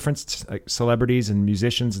many different celebrities and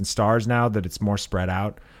musicians and stars now that it's more spread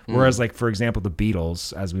out. Whereas, like for example, the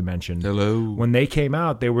Beatles, as we mentioned, when they came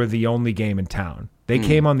out, they were the only game in town. They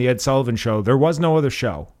came on the Ed Sullivan Show. There was no other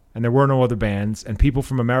show. And there were no other bands, and people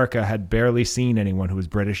from America had barely seen anyone who was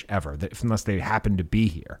British ever, unless they happened to be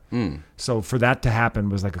here. So for that to happen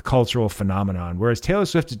was like a cultural phenomenon, whereas Taylor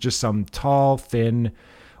Swift is just some tall, thin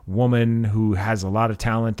woman who has a lot of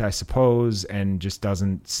talent, I suppose, and just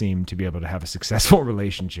doesn't seem to be able to have a successful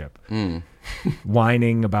relationship.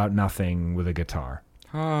 Whining about nothing with a guitar.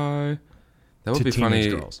 hi. That would to be teenage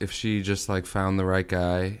funny girls. if she just like found the right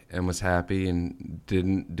guy and was happy and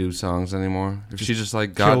didn't do songs anymore. If she just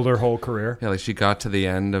like Killed her whole career. Yeah, like she got to the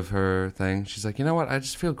end of her thing. She's like, you know what? I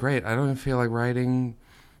just feel great. I don't even feel like writing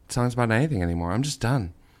songs about anything anymore. I'm just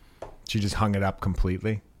done. She just hung it up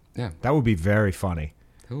completely. Yeah, That would be very funny.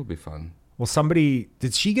 that would be fun. Well,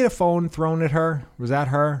 did she get a phone thrown at her? Was that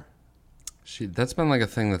her? That's been like a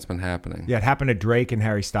thing that's been happening. Yeah, it happened to Drake and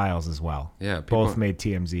Harry Styles as well. Yeah, Both made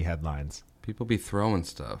TMZ headlines. People be throwing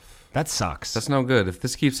stuff. That sucks. That's no good. If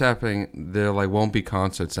this keeps happening, there like won't be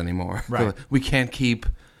concerts anymore. Right. Like, we can't keep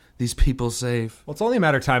these people safe. Well, it's only a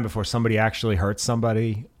matter of time before somebody actually hurts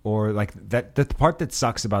somebody, or like that. The part that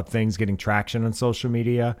sucks about things getting traction on social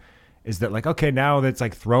media is that like, okay, now that's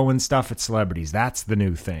like throwing stuff at celebrities. That's the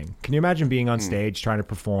new thing. Can you imagine being on stage trying to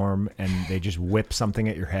perform and they just whip something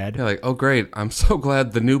at your head? Yeah, like, oh great, I'm so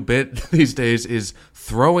glad the new bit these days is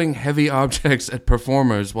throwing heavy objects at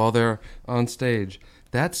performers while they're on stage.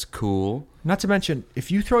 That's cool. Not to mention, if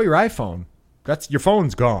you throw your iPhone, your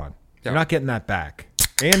phone's gone. Yeah. You're not getting that back.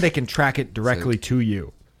 And they can track it directly to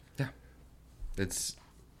you. Yeah.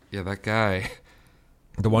 That guy.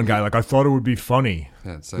 The one guy, like, I thought it would be funny.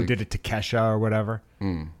 Yeah, it's Who like, did it to Kesha or whatever.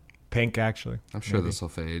 Pink, actually. I'm sure this will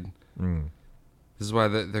fade. This is why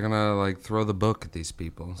they're going to like throw the book at these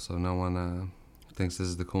people so no one thinks this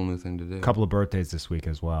is the cool new thing to do. A couple of birthdays this week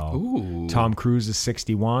as well. Ooh. Tom Cruise is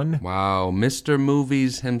 61. Wow. Mr.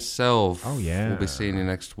 Movies himself. Oh, yeah. We'll be seeing you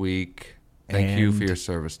next week. Thank you for And your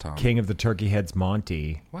service, Tom. King of the Turkey Heads,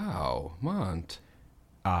 Monty. Wow. Mont.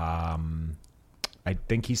 I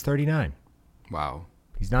think he's 39. Wow.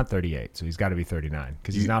 He's not 38, so he's got to be 39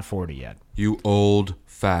 because he's not 40 yet. You old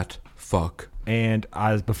fat fuck. And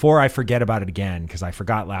before I forget about it again, because I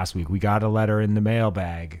forgot last week, we got a letter in the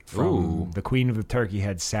mailbag from the Queen of the Turkey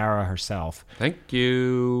Heads, Sarah herself. Thank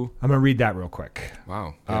you. I'm going to read that real quick.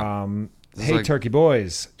 Wow. Yeah. Hey, Turkey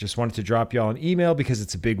Boys. Just wanted to drop y'all an email because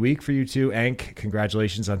it's a big week for you two. Ank,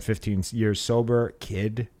 congratulations on 15 years sober.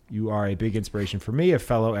 Kid, you are a big inspiration for me, a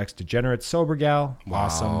fellow ex-degenerate sober gal. Wow.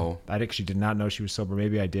 Awesome. I actually did not know she was sober.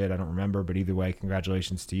 Maybe I did. I don't remember. But either way,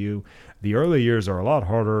 congratulations to you. The early years are a lot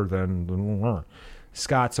harder than...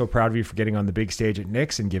 Scott, so proud of you for getting on the big stage at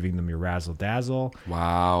Knicks and giving them your razzle dazzle.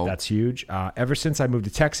 Wow. That's huge. Ever since I moved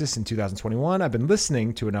to Texas in 2021, I've been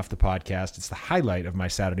listening to Enough the Podcast. It's the highlight of my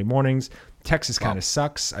Saturday mornings. Texas kind of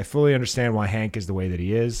sucks. I fully understand why Hank is the way that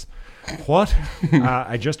he is. What?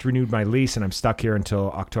 I just renewed my lease and I'm stuck here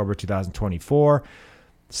until October 2024.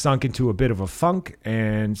 Sunk into a bit of a funk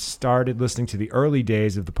and started listening to the early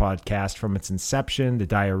days of the podcast from its inception, the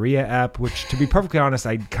Diarrhea app, which, to be perfectly honest,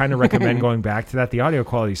 I kind of recommend going back to that. The audio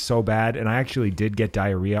quality is so bad, and I actually did get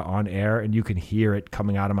diarrhea on air, and you can hear it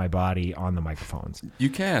coming out of my body on the microphones. You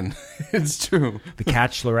can. It's true. The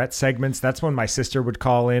Catchlorette segments, that's when my sister would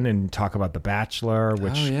call in and talk about The Bachelor,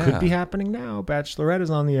 which could be happening now. Bachelorette is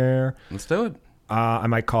on the air. Let's do it. I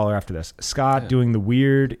might call her after this. Scott doing the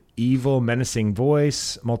weird, evil, menacing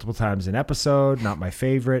voice multiple times an episode. Not my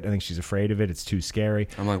favorite. I think she's afraid of it. It's too scary.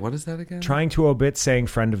 I'm like, what is that again? Trying to obit saying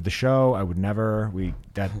friend of the show. I would never.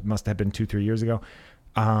 That must have been 2-3 years ago.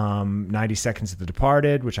 90 Seconds of The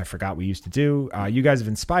Departed, which I forgot we used to do. You guys have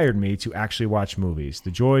inspired me to actually watch movies.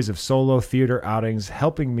 The joys of solo theater outings,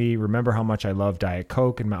 helping me remember how much I love Diet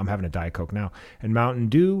Coke, and I'm having a Diet Coke now, and Mountain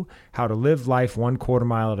Dew, how to live life 1/4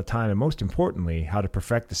 mile at a time, and most importantly, how to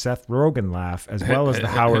perfect the Seth Rogen laugh, as well as the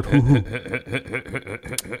Howard hoo-hoo.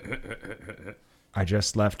 I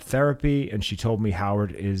just left therapy, and she told me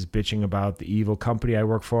Howard is bitching about the evil company I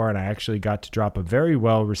work for, and I actually got to drop a very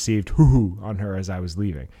well-received hoo-hoo on her as I was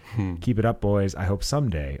leaving. Keep it up, boys. I hope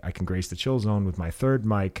someday I can grace the chill zone with my third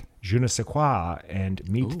mic, je ne sais quoi, and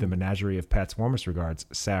meet the menagerie of pets. Warmest regards,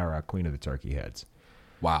 Sarah, Queen of the Turkey Heads.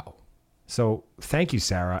 Wow. So thank you,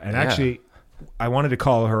 Sarah. And actually, I wanted to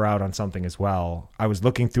call her out on something as well. I was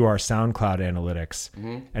looking through our SoundCloud analytics,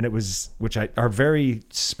 and it was, are very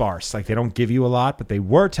sparse. Like, they don't give you a lot, but they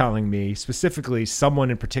were telling me specifically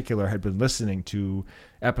someone in particular had been listening to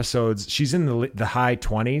episodes. She's in the high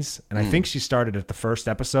 20s, and I think she started at the first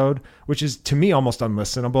episode, which is to me almost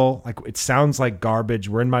unlistenable. Like, it sounds like garbage.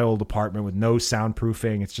 We're in my old apartment with no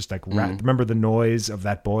soundproofing. It's just like, remember the noise of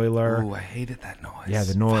that boiler? Oh, I hated that noise. Yeah,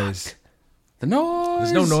 the noise. Fuck. The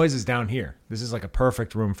noise. There's no noises down here. This is like a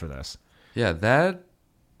perfect room for this. Yeah, that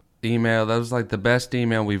email, that was like the best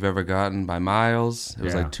email we've ever gotten by miles. It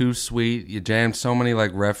was like too sweet. You jammed so many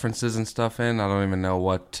like references and stuff in. I don't even know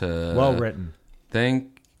what to Well written.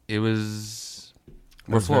 think. It was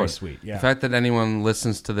very floored. sweet. Yeah. The fact that anyone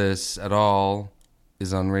listens to this at all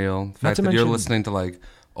is unreal. The fact that you're listening to like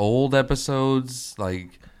old episodes,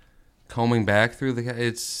 like combing back through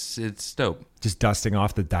it's dope. Just dusting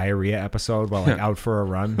off the diarrhea episode while like out for a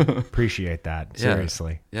run. Appreciate that.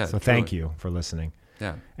 Seriously. Yeah, so thank you for listening.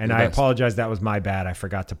 Yeah. And I apologize. That was my bad. I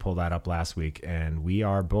forgot to pull that up last week. And we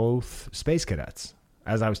are both space cadets.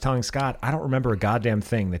 As I was telling Scott, I don't remember a goddamn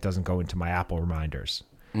thing that doesn't go into my Apple reminders.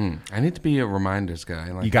 I need to be a reminders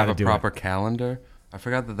guy. Like, you got to have a do proper calendar. I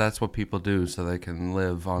forgot that's what people do so they can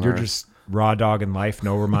live on You're Earth. just raw dog in life,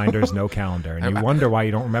 no reminders, no calendar. And you wonder why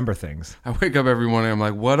you don't remember things. I wake up every morning, I'm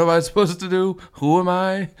like, what am I supposed to do? Who am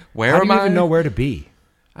I? Where am I? How do you even know where to be?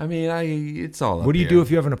 I mean, it's all up What do you here. do if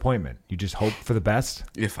you have an appointment? You just hope for the best?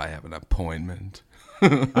 If I have an appointment.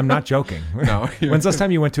 I'm not joking. No. When's the last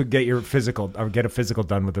time you went to get your physical or get a physical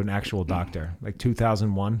done with an actual doctor? Like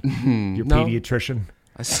 2001? Your No. pediatrician?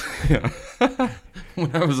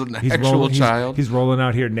 When I was an actual child. He's rolling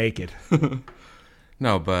out here naked.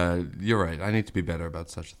 No, but you're right. I need to be better about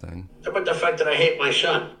such a thing. How about the fact that I hate my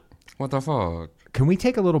son? What the fuck? Can we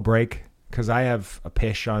take a little break? Because I have a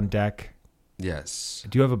pish on deck. Yes.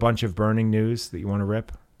 Do you have a bunch of burning news that you want to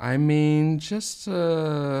rip? I mean, just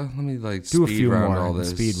let me like Do a speed few round more all and this.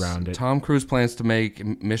 speed round it. Tom Cruise plans to make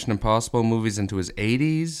Mission Impossible movies into his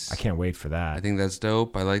 80s. I can't wait for that. I think that's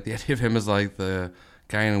dope. I like the idea of him as like the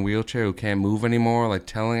guy in a wheelchair who can't move anymore, like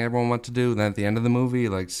telling everyone what to do. Then at the end of the movie,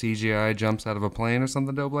 like CGI jumps out of a plane or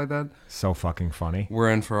something dope like that. So fucking funny. We're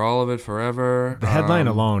in for all of it forever. The headline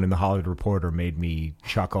alone in the Hollywood Reporter made me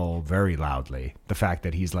chuckle very loudly. The fact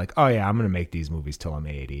that he's like, oh yeah, I'm going to make these movies till I'm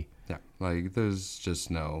 80. Yeah, like there's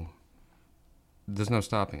no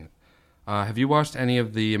stopping it. Have you watched any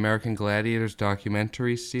of the American Gladiators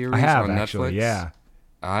documentary series I have, on actually, Netflix? yeah.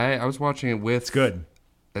 I was watching it with, It's good.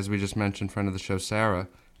 as we just mentioned, friend of the show, Sarah.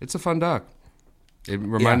 It's a fun doc. It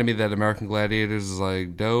reminded me that American Gladiators is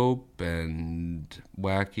like dope and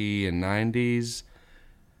wacky and 90s.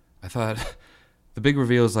 I thought the big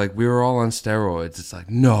reveal is like we were all on steroids. It's like,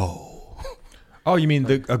 no. Oh, you mean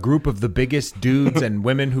a group of the biggest dudes and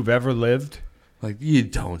women who've ever lived? Like, you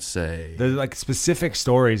don't say. There's like specific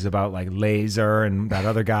stories about like Laser and that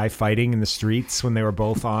other guy fighting in the streets when they were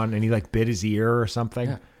both on, and he like bit his ear or something.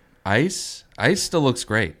 Yeah. Ice still looks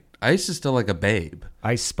great. Ice is still like a babe.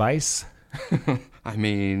 Ice Spice? I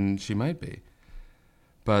mean, she might be.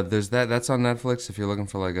 But there's that's on Netflix if you're looking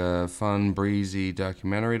for like a fun, breezy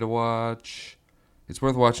documentary to watch. It's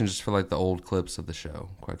worth watching just for like the old clips of the show,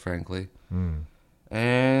 quite frankly.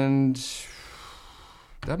 And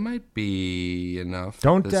that might be enough.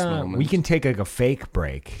 We can take like a fake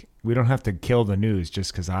break. We don't have to kill the news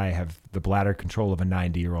just because I have the bladder control of a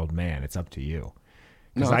 90-year-old man. It's up to you.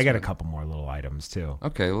 Because I got a couple more little items too.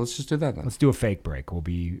 Okay, well, let's just do that then. Let's do a fake break. We'll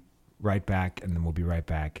be right back, and then we'll be right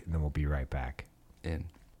back, and then we'll be right back. In.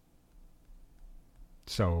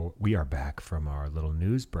 So we are back from our little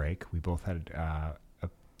news break. We both had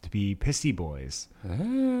to be pissy boys.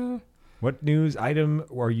 What news item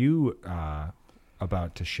are you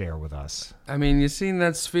about to share with us? I mean, you seen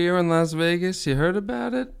that sphere in Las Vegas? You heard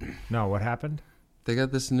about it? No, what happened? They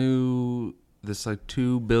got this like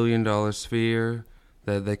 $2 billion sphere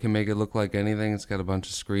that they can make it look like anything. It's got a bunch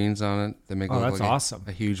of screens on it. They make it look that's like awesome.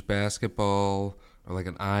 a huge basketball or like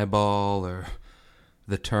an eyeball or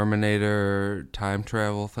the Terminator time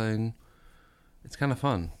travel thing. It's kind of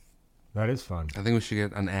fun. That is fun. I think we should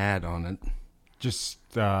get an ad on it. Just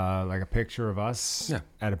like a picture of us Yeah.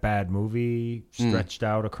 at a bad movie stretched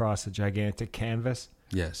out across a gigantic canvas.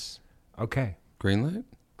 Yes. Okay. Green light?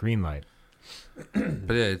 Green light.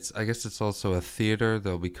 But yeah, I guess it's also a theater.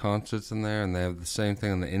 There'll be concerts in there, and they have the same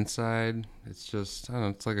thing on the inside. It's just, I don't know,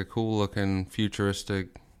 it's like a cool-looking,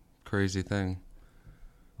 futuristic, crazy thing.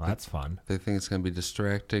 Well, that's fun. They think it's going to be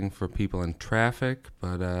distracting for people in traffic,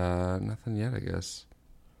 but nothing yet, I guess.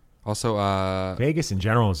 Also, Vegas in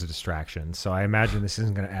general is a distraction, so I imagine this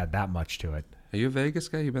isn't going to add that much to it. are you a Vegas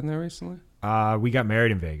guy? You been there recently? We got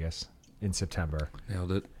married in Vegas in September.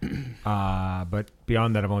 Nailed it. But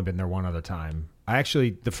beyond that, I've only been there one other time.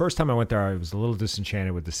 The first time I went there, I was a little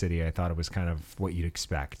disenchanted with the city. I thought it was kind of what you'd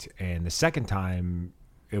expect. And the second time,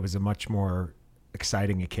 it was a much more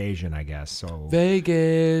exciting occasion, I guess. So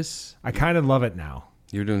Vegas. I kind of love it now.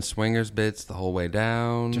 You were doing swingers bits the whole way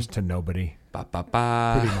down. Just to nobody. Ba, ba,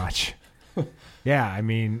 ba. Pretty much. Yeah, I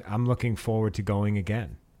mean, I'm looking forward to going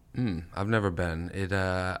again. I've never been.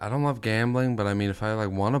 I don't love gambling, but I mean, if I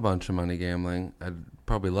like won a bunch of money gambling, I'd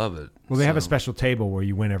probably love it. Well, they have a special table where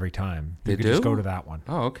you win every time. You could just go to that one.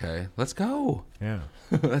 Oh, okay. Let's go. Yeah.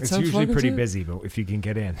 That It's sounds usually fucking pretty sick. busy, but if you can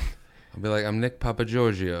get in. I'll be like, I'm Nick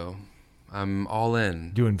Papagiorgio. I'm all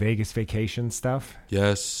in. Doing Vegas vacation stuff.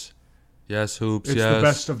 Yes. Yes, Hoops, It's yes. the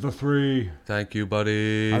best of the three. Thank you,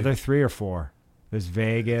 buddy. Are there 3 or 4? There's I think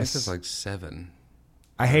Vegas. there's like 7.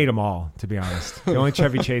 I hate them all, to be honest. The only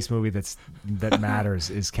Chevy Chase movie that matters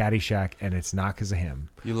is Caddyshack, and it's not because of him.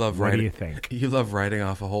 You love What writing. do you think? You love writing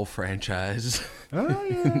off a whole franchise. Oh,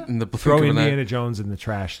 yeah. In the blink Throw of an eye. Indiana Jones in the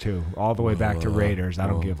trash, too. All the way back to Raiders. I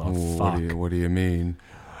don't give a fuck. What do you mean?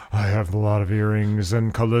 I have a lot of earrings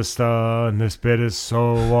and Callista, and this bit is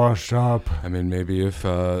so washed up. I mean, maybe if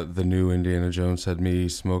the new Indiana Jones had me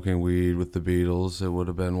smoking weed with the Beatles, it would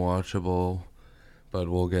have been watchable. But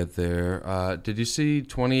we'll get there. Did you see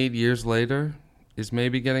 28 Years Later is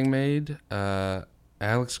maybe getting made?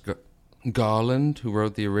 Alex Garland, who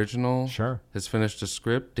wrote the original, Sure. has finished a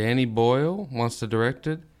script. Danny Boyle wants to direct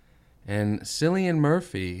it. And Cillian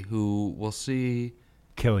Murphy, who we'll see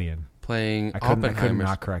Killian. playing I could Oppenheimer.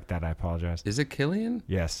 not correct that. I apologize. Is it Killian?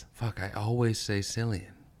 Yes. Fuck, I always say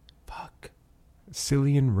Cillian. Fuck.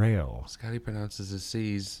 Cillian Rail. Scotty pronounces his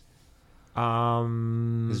C's. I'll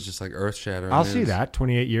It's just like earth-shattering. see news. that.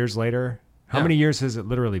 28 years later. How Yeah. many years has it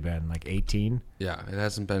literally been? Like 18? Yeah, it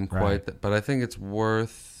hasn't been quite Right. that, but I think it's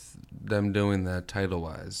worth them doing that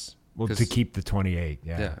title-wise. Well, 'Cause- to keep the 28.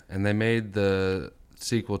 yeah, and they made the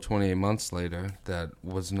sequel 28 months later that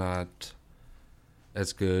was not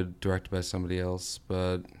as good, directed by somebody else,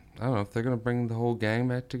 but I don't know if they're going to bring the whole gang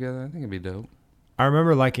back together. I think it'd be dope. I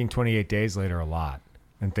remember liking 28 Days Later a lot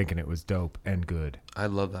and thinking it was dope and good. I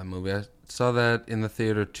love that movie. I saw that in the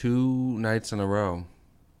theater 2 nights in a row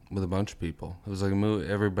with a bunch of people. It was like a movie.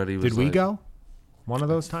 Everybody was Did we like, go? One of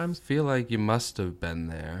those times? Feel like you must have been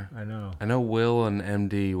there. I know. I know Will and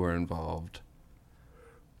MD were involved.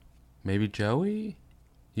 Maybe Joey?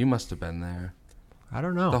 You must have been there. I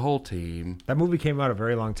don't know. The whole team. That movie came out a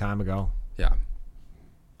very long time ago. Yeah.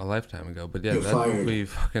 A lifetime ago. But yeah, You're that fired. movie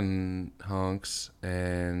fucking honks.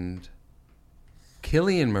 And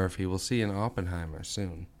Cillian Murphy we'll see in Oppenheimer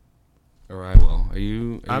soon. Or I will. Are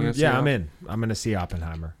you gonna see I'm Op- in. I'm going to see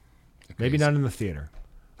Oppenheimer. Maybe so- not in the theater.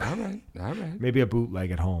 All right. Maybe a bootleg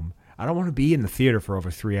at home. I don't want to be in the theater for over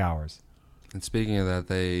 3 hours. And speaking of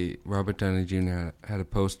that, Robert Downey Jr. had a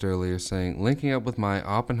post earlier saying, linking up with my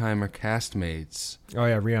Oppenheimer castmates. Oh,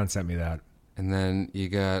 yeah. Rion sent me that. And then you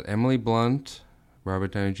got Emily Blunt,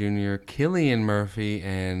 Robert Downey Jr., Cillian Murphy,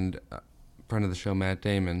 and friend of the show, Matt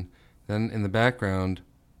Damon. Then in the background,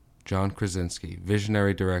 John Krasinski,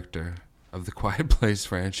 visionary director of the Quiet Place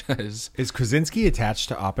franchise. Is Krasinski attached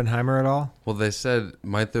to Oppenheimer at all? Well, they said,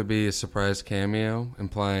 might there be a surprise cameo,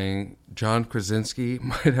 implying John Krasinski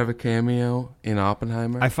might have a cameo in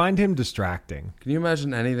Oppenheimer? I find him distracting. Can you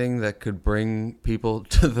imagine anything that could bring people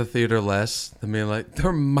to the theater less than being like,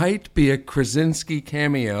 there might be a Krasinski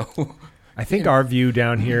cameo? I think our view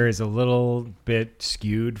down here is a little bit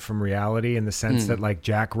skewed from reality in the sense that like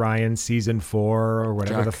Jack Ryan season 4 or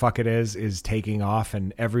whatever the fuck it is taking off,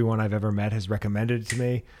 and everyone I've ever met has recommended it to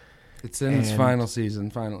me. It's in its And- final season,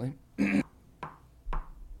 finally.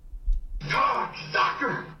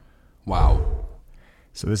 Doctor! Wow.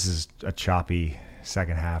 So this is a choppy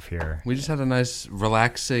second half here. We just had a nice,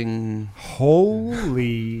 relaxing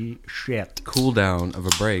Holy shit. cool down of a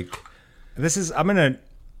break. This is I'm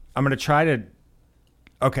gonna try to.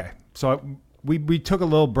 Okay, so we took a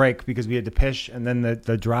little break because we had to pish, and then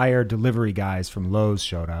the dryer delivery guys from Lowe's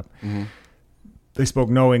showed up. Mm-hmm. They spoke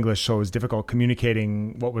no English, so it was difficult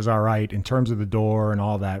communicating what was all right in terms of the door and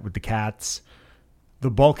all that with the cats.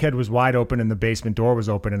 The bulkhead was wide open and the basement door was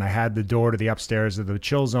open, and I had the door to the upstairs of the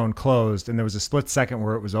chill zone closed, and there was a split second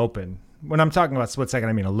where it was open. When I'm talking about split second,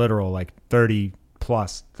 I mean a literal like 30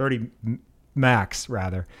 max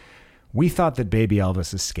rather. We thought that baby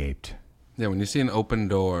Elvis escaped. Yeah, when you see an open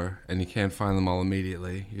door and you can't find them all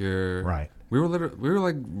immediately, you're Right. We were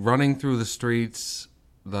like running through the streets,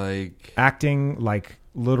 like Acting like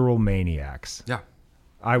literal maniacs. yeah.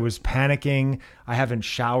 I was panicking. I haven't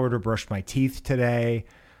showered or brushed my teeth today.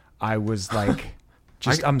 I was like,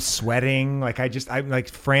 I'm sweating. Like I'm like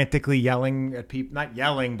frantically yelling at people, not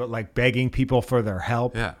yelling, but like begging people for their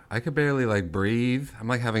help. Yeah, I could barely like breathe. I'm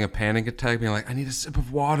like having a panic attack, being like, I need a sip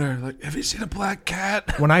of water. Like, have you seen a black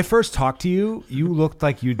cat? When I first talked to you, you looked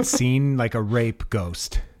like you'd seen like a rape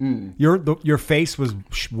ghost. Your face was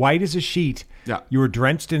white as a sheet. Yeah. You were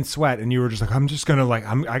drenched in sweat, and you were just like, I'm just gonna like,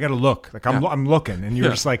 I gotta look. Like I'm looking, and you were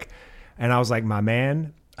just like, and I was like, my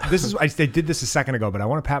man. This is I did this a second ago, but I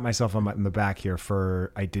want to pat myself on the back here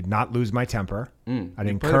for I did not lose my temper. I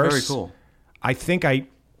didn't played it curse. very cool. I think I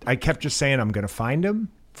kept just saying I'm going to find him,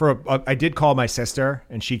 I did call my sister,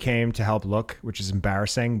 and she came to help look, which is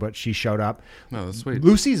embarrassing, but she showed up. No, that's sweet.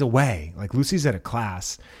 Lucy's away. Like, Lucy's at a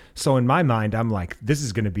class. So in my mind, I'm like, this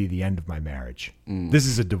is going to be the end of my marriage. This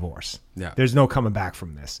is a divorce. Yeah. There's no coming back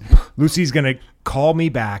from this. Lucy's going to call me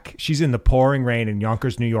back. She's in the pouring rain in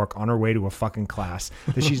Yonkers, New York, on her way to a fucking class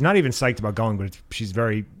that she's not even psyched about going, but she's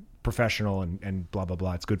very professional and blah, blah,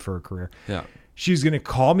 blah. It's good for her career. Yeah. She's going to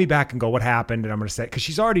call me back and go, what happened? And I'm going to say, because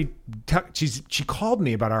she's already, she called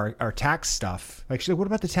me about our tax stuff. Like, she's like, what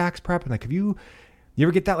about the tax prep? And like, you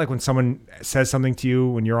ever get that? Like when someone says something to you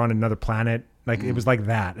when you're on another planet, like it was like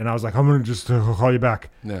that. And I was like, I'm going to just call you back.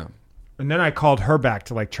 Yeah. And then I called her back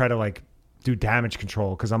to like, try to like do damage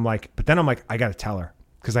control. Cause I'm like, but then I'm like, I got to tell her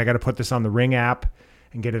because I got to put this on the Ring app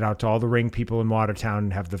and get it out to all the Ring people in Watertown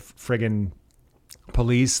and have the friggin'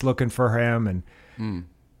 police looking for him. And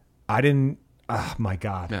I didn't, oh my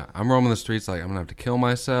God. Yeah, I'm roaming the streets like I'm gonna have to kill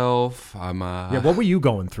myself. Yeah, what were you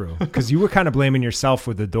going through? Because you were kind of blaming yourself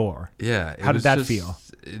with the door. Yeah. How did that feel?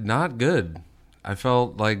 Not good. I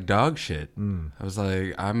felt like dog shit. I was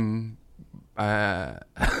like, I don't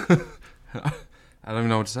even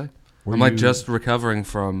know what to say. I'm like just recovering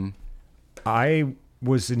from. I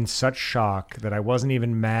was in such shock that I wasn't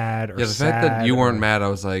even mad or the sad. fact that you weren't mad, I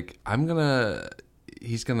was like,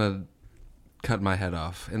 he's gonna cut my head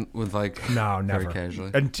off, and with like no, never. very casually.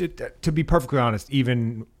 And to be perfectly honest,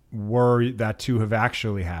 even were that to have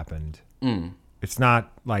actually happened, it's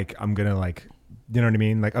not like I'm gonna like, you know what I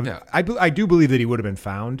mean? Like, Yeah. I do believe that he would have been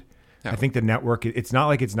found. Yeah. I think the network. It's not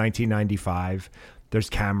like it's 1995. There's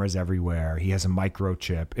cameras everywhere. He has a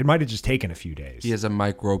microchip. It might have just taken a few days. He has a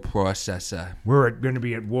microprocessor. We're going to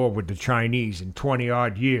be at war with the Chinese in 20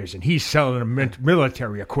 odd years, and he's selling them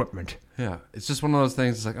military equipment. Yeah, it's just one of those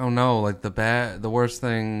things. It's like, oh no, like the worst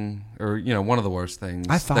thing, or one of the worst things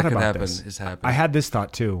I thought that could about happen this. is happening. I had this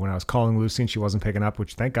thought too when I was calling Lucy and she wasn't picking up,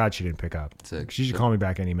 which thank God she didn't pick up. Sick. She should call me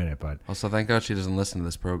back any minute, but Also, thank God she doesn't listen to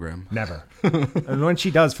this program. never. And when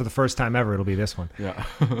she does for the first time ever, it'll be this one. Yeah,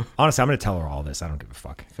 Honestly, I'm going to tell her all this. I don't give a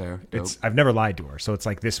fuck. fair. Dope. I've never lied to her, so it's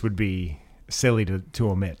like this would be silly to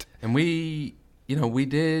omit. And we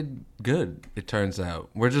did good. It turns out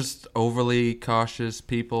we're just overly cautious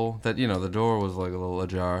people. That the door was like a little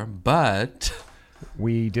ajar, but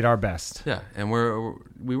We did our best. yeah, and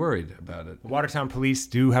we worried about it. Watertown police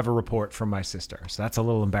do have a report from my sister, so that's a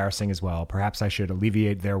little embarrassing as well. Perhaps I should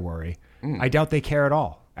alleviate their worry. I doubt they care at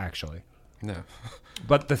all, actually. No,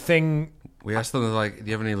 But the thing, we asked them like, "Do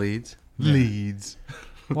you have any leads?" Leads.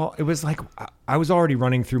 well, it was like I was already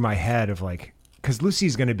running through my head of like, because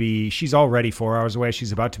Lucy's going to be, she's already 4 hours away.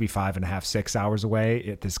 She's about to be 5.5, 6 hours away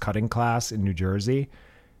at this cutting class in New Jersey.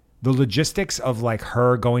 The logistics of like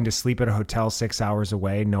her going to sleep at a hotel 6 hours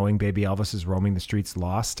away, knowing baby Elvis is roaming the streets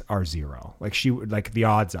lost, are zero. Like she would, like the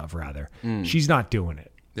odds of rather. She's not doing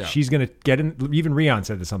it. Yeah. She's going to get in. Even Rion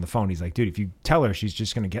said this on the phone. He's like, dude, if you tell her, she's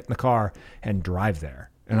just going to get in the car and drive there.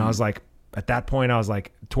 And I was like, at that point, I was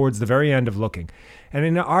like, towards the very end of looking. And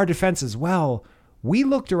in our defense as well, we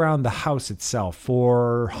looked around the house itself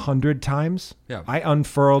 400 times. Yeah. I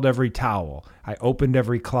unfurled every towel. I opened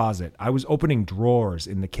every closet. I was opening drawers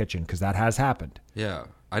in the kitchen because that has happened. Yeah,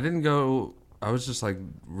 I didn't go. I was just like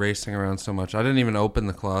racing around so much. I didn't even open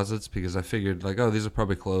the closets because I figured like, oh, these are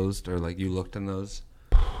probably closed, or like you looked in those.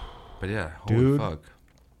 But yeah, holy Dude. fuck.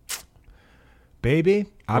 Baby,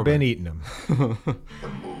 I've been eating them.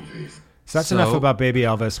 So that's enough about baby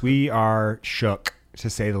Elvis. We are shook, to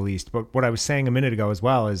say the least. But what I was saying a minute ago as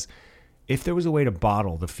well is, if there was a way to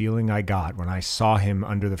bottle the feeling I got when I saw him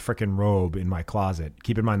under the frickin' robe in my closet,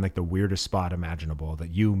 keep in mind like the weirdest spot imaginable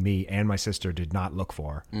that you, me, and my sister did not look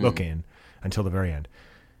in until the very end.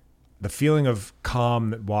 The feeling of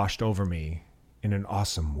calm that washed over me in an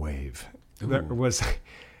awesome wave.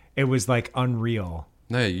 It was like unreal.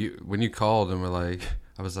 No, when you called and were like,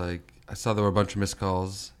 I was like, I saw there were a bunch of missed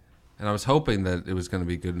calls, and I was hoping that it was going to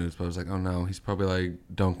be good news, but I was like, oh no, he's probably like,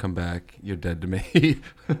 don't come back, you're dead to me.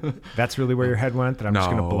 That's really where your head went? That I'm just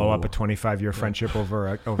going to blow up a 25-year friendship over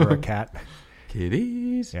a cat?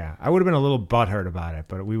 Kitties. Yeah, I would have been a little butthurt about it,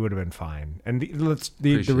 but we would have been fine. And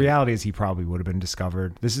the reality is he probably would have been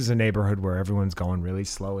discovered. This is a neighborhood where everyone's going really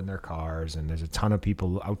slow in their cars, and there's a ton of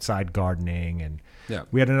people outside gardening, and Yeah.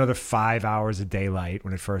 we had another 5 hours of daylight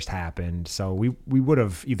when it first happened. So we would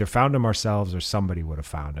have either found him ourselves or somebody would have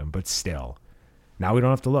found him, but still. Now we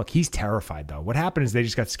don't have to look. He's terrified, though. What happened is they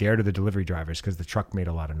just got scared of the delivery drivers because the truck made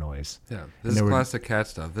a lot of noise. Yeah, this is classic cat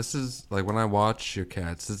stuff. This is like when I watch your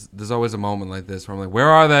cats, there's always a moment like this where I'm like, where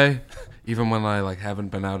are they? Even when I like haven't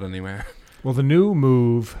been out anywhere. Well, the new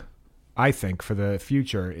move, I think, for the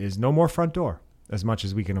future is no more front door as much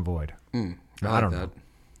as we can avoid. I I don't like know. that.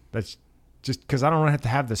 That's just because I don't want to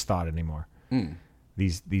have this thought anymore.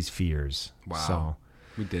 These fears. Wow. So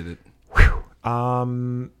We did it.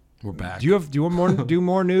 We're back. do you want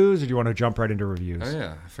more news, or do you want to jump right into reviews? Oh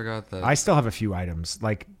yeah, I forgot that. I still have a few items.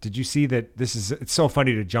 Like, did you see that it's so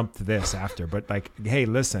funny to jump to this after, but like, hey,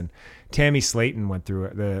 listen, Tammy Slayton went through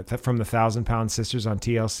it from the 1,000-Pound Sisters on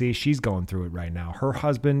TLC. She's going through it right now. Her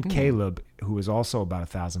husband, Caleb, who is also about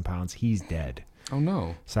 1,000 pounds, he's dead. Oh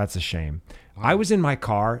no. So that's a shame. Wow. I was in my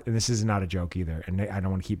car, and this is not a joke either, and I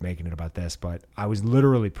don't want to keep making it about this, but I was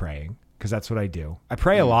literally praying, because that's what I do. I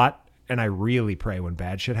pray a lot. And I really pray when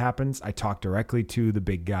bad shit happens. I talk directly to the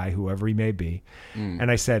big guy, whoever he may be.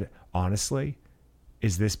 And I said, honestly,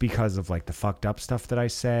 is this because of like the fucked up stuff that I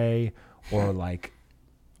say, or like,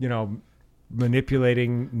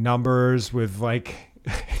 manipulating numbers with like.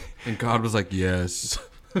 And God was like, yes.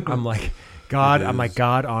 I'm like, God,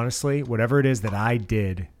 honestly, whatever it is that I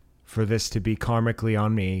did for this to be karmically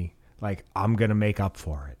on me, like, I'm going to make up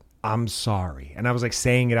for it. I'm sorry. And I was like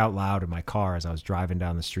saying it out loud in my car as I was driving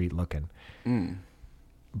down the street looking.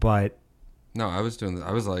 But no, I was doing that.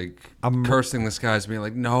 I was like cursing the skies, being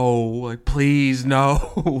like, no, like, please,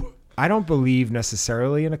 no. I don't believe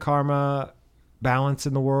necessarily in a karma balance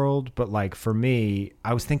in the world, but like for me,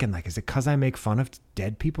 I was thinking like, is it because I make fun of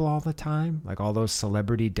dead people all the time? Like all those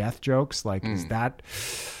celebrity death jokes? Like, is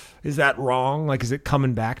that wrong? Like, is it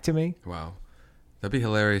coming back to me? Wow. That'd be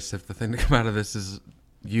hilarious if the thing to come out of this is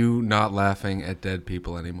you not laughing at dead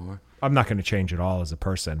people anymore. I'm not going to change at all as a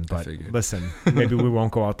person, but listen, maybe we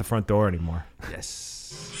won't go out the front door anymore.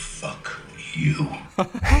 Yes. Fuck you.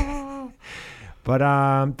 But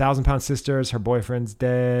 1,000-Pound Sisters, her boyfriend's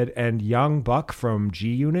dead, and Young Buck from G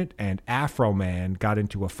Unit and Afro Man got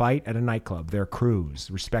into a fight at a nightclub. Their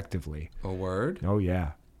crews, respectively. A word? Oh,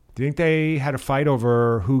 yeah. Do you think they had a fight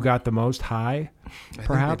over who got the most high,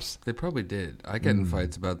 perhaps? They probably did. I get in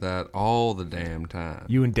fights about that all the damn time.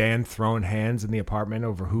 You and Dan throwing hands in the apartment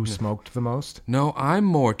over who smoked the most? No, I'm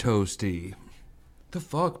more toasty. The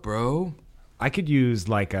fuck, bro? I could use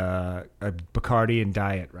like a Bacardi and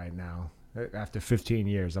Diet right now. After 15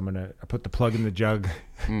 years, I put the plug in the jug,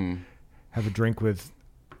 have a drink with,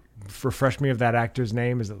 refresh me of that actor's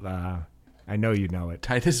name. Is it, I know you know it.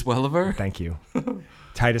 Titus Welliver? Thank you.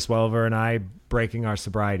 Titus Welliver and I breaking our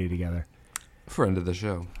sobriety together. Friend of the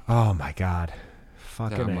show. Oh my God.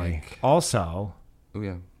 Fucking A. Like, also. Oh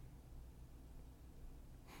yeah.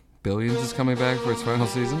 Billions is coming back for its final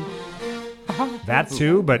season? That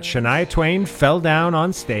too, but Shania Twain fell down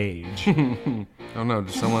on stage. Oh no,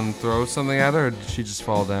 did someone throw something at her, or did she just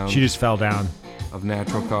fall down? She just fell down. Of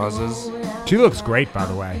natural causes? She looks great, by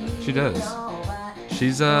the way. She does.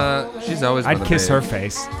 She's always been I'd kiss her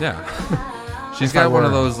face. Yeah. She's got one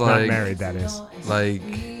of those, like, not married, that is.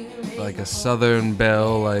 Like a Southern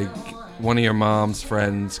belle, like one of your mom's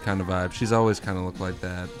friends kind of vibe. She's always kind of looked like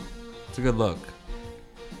that. It's a good look.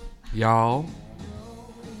 Y'all.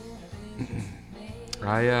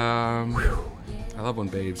 I love when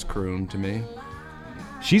babes croon to me.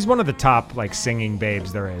 She's one of the top like singing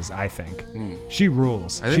babes there is, I think. She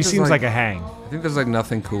rules. She seems like a hang. I think there's like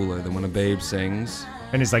nothing cooler than when a babe sings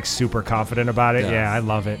and is like super confident about it. Yeah, I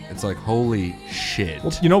love it. It's like, holy shit.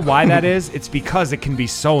 Well, you know why that is? It's because it can be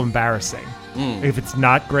so embarrassing if it's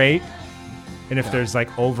not great, and if there's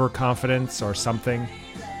like overconfidence or something.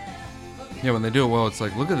 Yeah, when they do it well, it's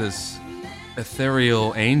like, look at this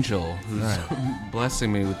ethereal angel who's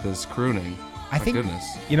blessing me with this crooning. I think,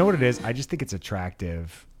 goodness. You know what it is? I just think it's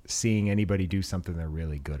attractive seeing anybody do something they're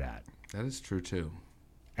really good at. That is true too.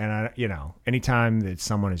 And anytime that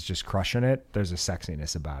someone is just crushing it, there's a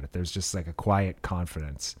sexiness about it. There's just like a quiet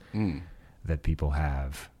confidence that people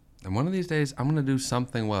have. And one of these days, I'm going to do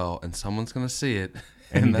something well, and someone's going to see it,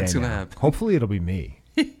 and that's going to happen. Hopefully it'll be me.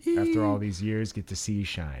 After all these years, get to see you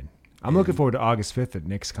shine. I'm looking forward to August 5th at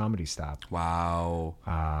Nick's Comedy Stop.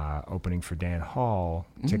 Wow. Opening for Dan Hall.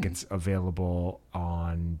 Tickets available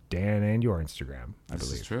on Dan and your Instagram, I believe.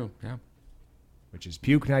 This is true, yeah. Which is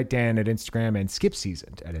Puke Night Dan at Instagram and Skip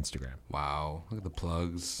Seasoned at Instagram. Wow. Look at the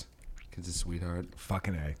plugs. Kid's a sweetheart.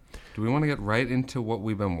 Fucking A. Do we want to get right into what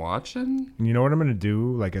we've been watching? You know what I'm going to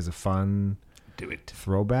do, like as a fun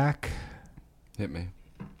throwback? Hit me.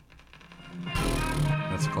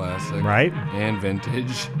 That's classic. Right? And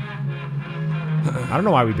vintage. I don't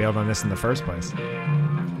know why we bailed on this in the first place.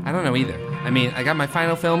 I don't know either. I mean, I got my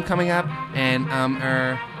final film coming up, and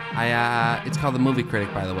it's called The Movie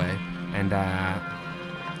Critic, by the way. And I'm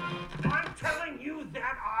telling you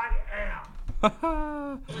that I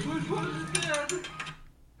am.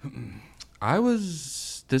 I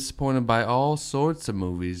was disappointed by all sorts of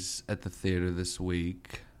movies at the theater this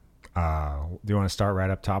week. Do you want to start right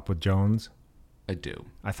up top with Jones? I do.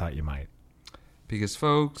 I thought you might. Because,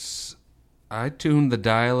 folks, I tuned the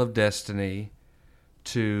dial of destiny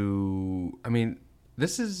to... I mean,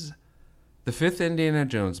 this is the 5th Indiana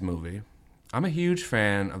Jones movie. I'm a huge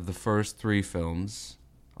fan of the first 3 films,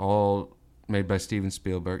 all made by Steven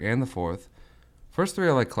Spielberg, and the 4th. First 3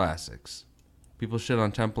 are like classics. People shit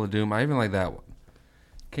on Temple of Doom. I even like that one.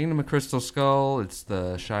 Kingdom of Crystal Skull, it's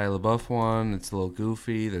the Shia LaBeouf one. It's a little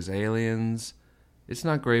goofy. There's aliens. It's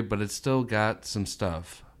not great, but it's still got some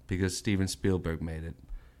stuff because Steven Spielberg made it.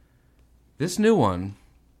 This new one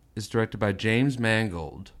is directed by James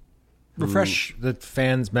Mangold. Refresh the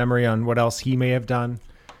fans' memory on what else he may have done.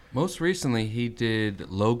 Most recently, he did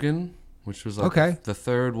Logan, which was like the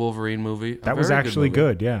 3rd Wolverine movie. That was actually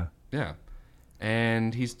good, yeah. Yeah.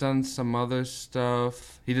 And he's done some other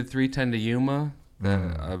stuff. He did 3:10 to Yuma,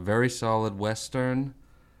 a very solid Western.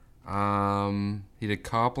 He did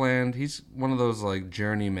Copland. He's one of those like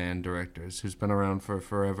journeyman directors who's been around for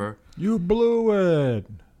forever. You blew it.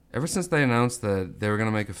 Ever since they announced that they were going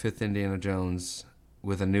to make a 5th Indiana Jones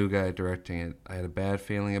with a new guy directing it, I had a bad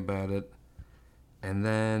feeling about it. And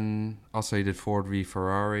then also he did Ford v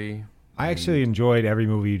Ferrari. I actually enjoyed every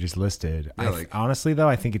movie you just listed. Yeah, honestly, though,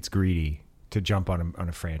 I think it's greedy to jump on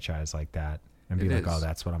a franchise like that and be like, oh,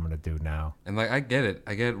 that's what I'm going to do now. And like, I get it.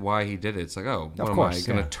 I get why he did it. It's like, oh, what of am course,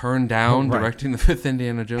 I going to turn down directing the 5th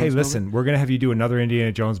Indiana Jones movie? Hey, listen, we're going to have you do another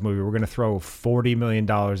Indiana Jones movie. We're going to throw $40 million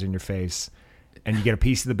in your face. And you get a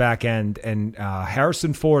piece of the back end, and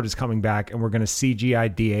Harrison Ford is coming back, and we're going to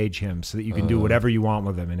CGI de-age him so that you can do whatever you want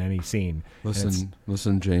with him in any scene.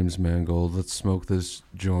 Listen, James Mangold, let's smoke this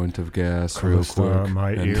joint of gas real quick.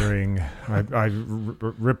 My earring. I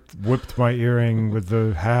whipped my earring with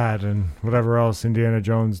the hat and whatever else Indiana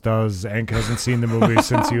Jones does. Hank hasn't seen the movie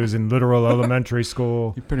since he was in literal elementary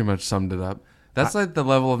school. You pretty much summed it up. That's like the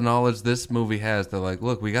level of knowledge this movie has. They're like,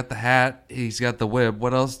 look, we got the hat, he's got the whip,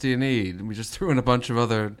 what else do you need? And we just threw in a bunch of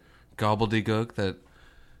other gobbledygook that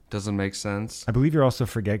doesn't make sense. I believe you're also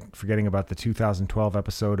forgetting about the 2012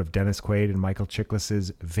 episode of Dennis Quaid and Michael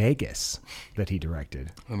Chiklis's Vegas that he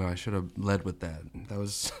directed. I know, I should have led with that. That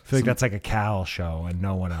was... I feel like that's like a Cal show and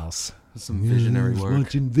no one else. Some visionary work.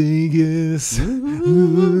 Watching Vegas.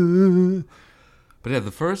 But yeah,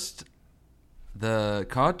 the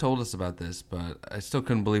COD told us about this, but I still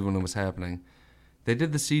couldn't believe when it was happening. They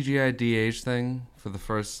did the CGI DH thing for the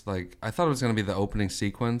first, like, I thought it was going to be the opening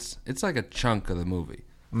sequence. It's like a chunk of the movie.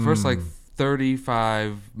 First, like,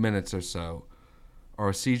 35 minutes or so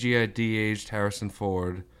are CGI de-aged Harrison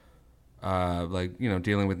Ford, like, you know,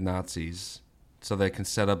 dealing with Nazis so they can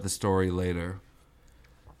set up the story later.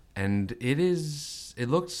 And it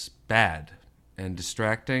looks bad and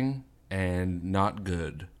distracting and not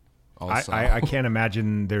good. Also. I can't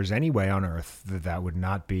imagine there's any way on earth that would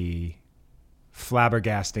not be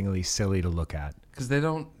flabbergastingly silly to look at. Because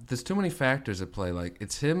there's too many factors at play. Like,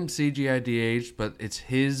 it's him CGI de-aged, but it's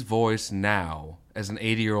his voice now as an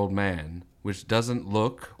 80-year-old man, which doesn't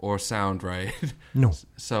look or sound right. No.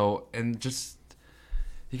 So, and just,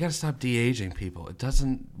 you got to stop de-aging people. It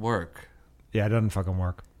doesn't work. Yeah, it doesn't fucking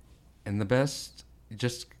work. And the best,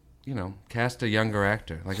 just... you know, cast a younger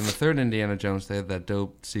actor. Like in the 3rd Indiana Jones, they had that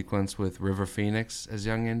dope sequence with River Phoenix as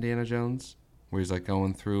young Indiana Jones, where he's like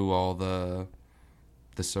going through all the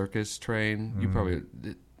circus train.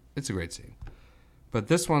 It's a great scene. But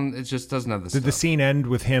this one, it just doesn't have the stuff. Did the scene end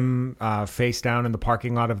with him face down in the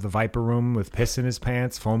parking lot of the Viper Room with piss in his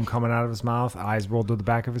pants, foam coming out of his mouth, eyes rolled to the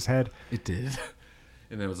back of his head? It did.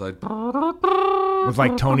 And it was like... with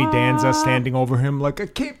like Tony Danza standing over him like, I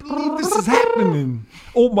can't believe this is happening.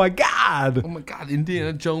 Oh my God. Oh my God,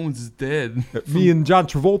 Indiana Jones is dead. Me and John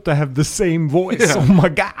Travolta have the same voice. Yeah. Oh my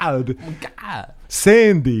God. Oh my God.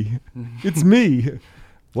 Sandy, it's me.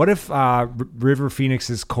 What if River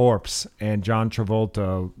Phoenix's corpse and John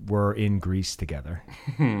Travolta were in Greece together?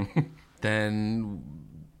 Then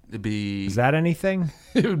it'd be... Is that anything?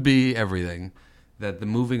 It would be everything that the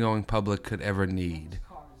movie-going public could ever need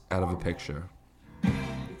out of a picture.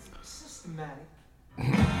 It's systematic.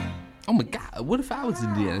 Oh my God, what if I was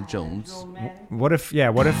Indiana Jones? What if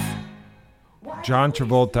John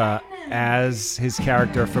Travolta as his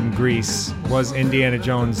character from Greece was Indiana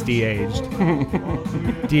Jones de-aged?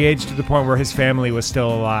 De-aged to the point where his family was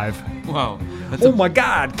still alive. Wow. Oh my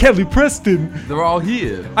God, Kelly Preston. They're all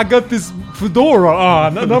here. I got this fedora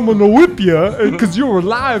on and I'm gonna whip you because you're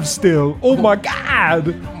alive still. Oh my God.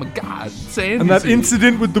 Oh my God. Sandy. And that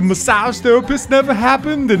incident with the massage therapist never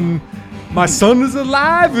happened and my son is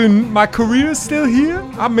alive and my career's still here.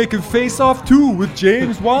 I'm making Face Off 2 with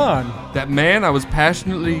James Wan. That man I was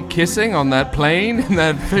passionately kissing on that plane in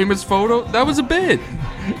that famous photo, that was a bit.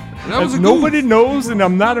 That was a nobody knows and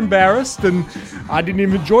I'm not embarrassed and I didn't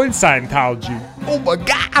even join Scientology. Oh my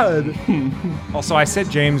God. Also, I said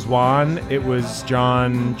James Wan. It was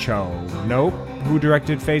John Cho. Nope. Who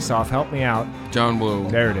directed Face Off? Help me out. John Woo.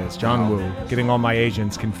 There it is. John Woo. Getting all my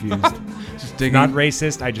Asians confused. Just digging, Not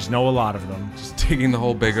racist. I just know a lot of them. just digging the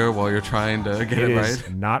hole bigger while you're trying to get It it is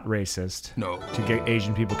right. not racist. No. To get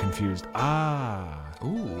Asian people confused. Ah.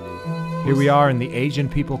 Ooh. Here we are in the Asian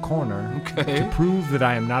people corner. Okay. To prove that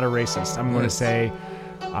I am not a racist, I'm going to Nice. say,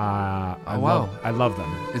 wow. I love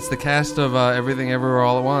them. It's the cast of Everything Everywhere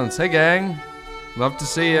All at Once. Hey, gang. Love to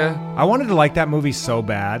see ya. I wanted to like that movie so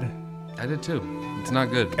bad. I did too. It's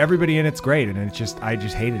not good. Everybody in it's great, and I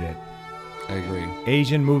just hated it. I agree.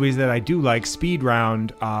 Asian movies that I do like: Speed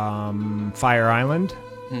Round, Fire Island,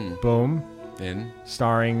 boom, In.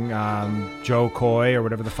 starring Joe Coy or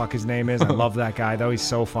whatever the fuck his name is. I love that guy though; he's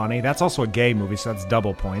so funny. That's also a gay movie, so that's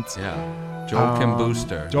double points. Yeah. Joel Kim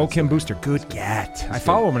Booster. Joel Kim Booster, good get. I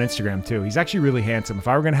follow him on Instagram too. He's actually really handsome. If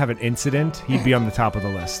I were gonna have an incident, he'd be on the top of the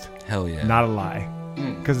list. Hell yeah. Not a lie,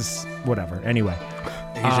 because whatever. Anyway,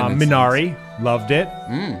 Asian Minari, loved it.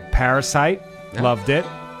 Parasite, Yeah. loved it.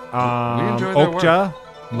 enjoyed their Okja,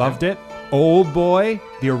 loved it. Old Boy,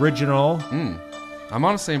 the original. I'm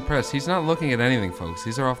honestly impressed. He's not looking at anything, folks.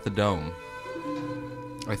 These are off the dome.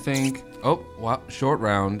 I think. Oh, wow. Short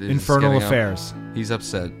Round. Is Infernal getting up. Affairs. He's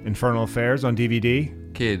upset. Infernal Affairs on DVD.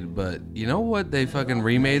 Kid, but you know what they fucking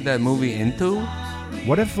remade that movie into?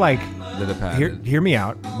 What if, like, The Departed. hear me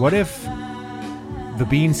out. What if the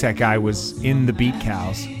Bean Set guy was in the Beat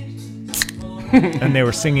Cows and they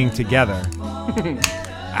were singing together?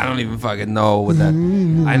 I don't even fucking know what that.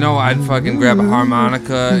 I know I'd fucking grab a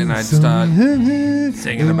harmonica and I'd start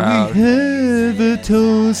singing about Have a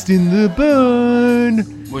toast in the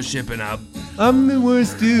barn. we're shipping up. I'm the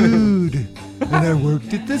worst dude. And I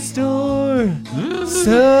worked at the store.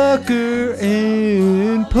 Soccer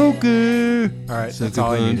and poker. All right, that's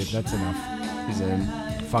all I needed. That's enough. He's in.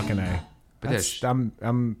 Fucking A. Bidish.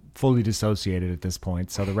 I'm fully dissociated at this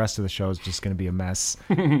point, so the rest of the show is just going to be a mess.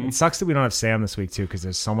 It sucks that we don't have Sam this week, too, because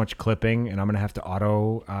there's so much clipping, and I'm going to have to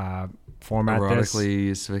auto format this.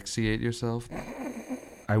 Erotically asphyxiate yourself.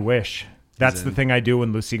 I wish. That's the thing I do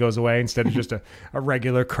when Lucy goes away. Instead of just a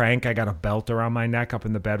regular crank, I got a belt around my neck up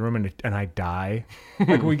in the bedroom, and I die.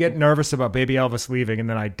 Like, we get nervous about Baby Elvis leaving, and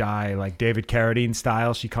then I die. Like David Carradine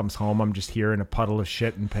style. She comes home, I'm just here in a puddle of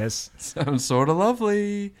shit and piss. Sounds sort of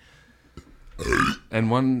lovely. And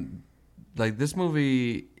one, like this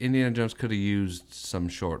movie, Indiana Jones could have used some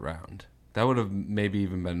Short Round. That would have maybe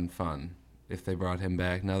even been fun if they brought him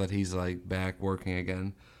back now that he's like back working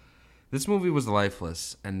again. This movie was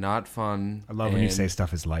lifeless and not fun. I love when you and say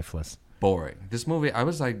stuff is lifeless. boring. This movie, I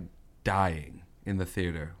was like dying in the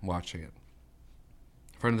theater watching it.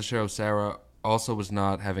 Friend of the show, Sarah, also was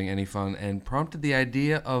not having any fun and prompted the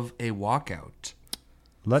idea of a walkout.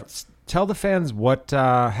 Let's tell the fans what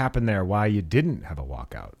happened there, why you didn't have a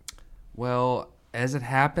walkout. Well, as it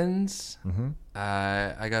happens,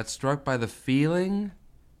 I got struck by the feeling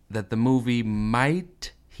that the movie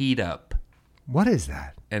might heat up. What is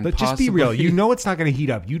that? And But just be real. possibly- You know it's not going to heat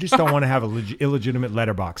up. You just don't want to have a illegitimate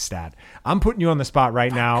letterbox stat. I'm putting you on the spot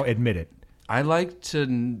right now. Admit it. I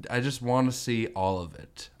just want to see all of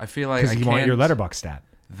it. I feel like I Because you want your can't- letterbox stat.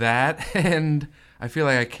 That, and I feel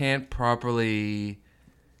like I can't properly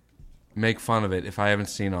make fun of it if I haven't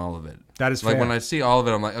seen all of it. That is like fair. when I see all of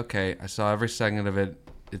it, I'm like, okay, I saw every second of it.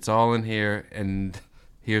 It's all in here, and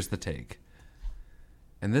here's the take.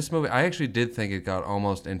 And this movie, I actually did think it got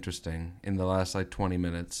almost interesting in the last like 20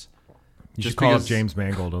 minutes. You Just should call up because- James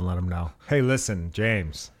Mangold and let him know. Hey, listen,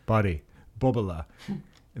 James, buddy, Bubala.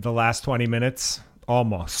 The last 20 minutes,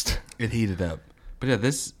 almost. It heated up. But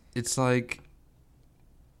yeah, it's like,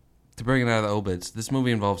 to bring it out of the obits, this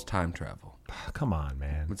movie involves time travel. Come on,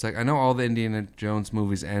 man. It's like, I know all the Indiana Jones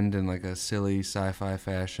movies end in like a silly sci-fi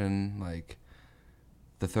fashion. Like,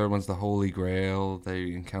 the third one's the Holy Grail.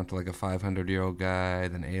 They encounter like a 500-year-old guy,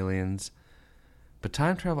 then aliens. But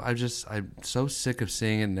time travel, I'm so sick of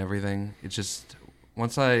seeing it and everything. It just,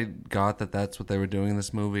 once I got that that's what they were doing in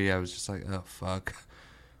this movie, I was just like, oh, fuck.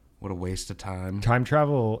 What a waste of time. Time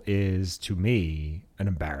travel is, to me, an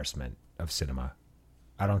embarrassment of cinema.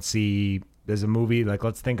 I don't see... There's a movie, like,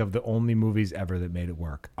 let's think of the only movies ever that made it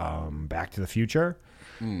work. Back to the Future.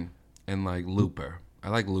 And like Looper. I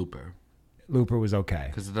like Looper. Looper was okay.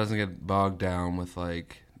 Because it doesn't get bogged down with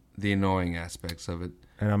like the annoying aspects of it.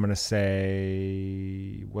 And I'm going to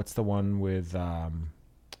say... What's the one with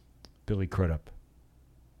Billy Crudup?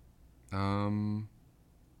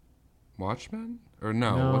 Watchmen? Or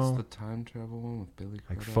no, No. what's the time travel one with Billy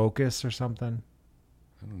Like Crudup? Focus or something?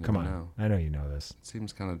 I don't Come even on. know. I know you know this. It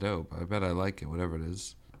seems kind of dope. I bet I like it, whatever it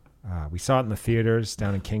is. We saw it in the theaters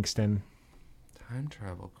down in Kingston. Time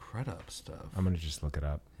travel crud up stuff. I'm gonna just look it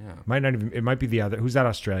up. Yeah. Might not even. It might be the other. Who's that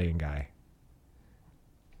Australian guy?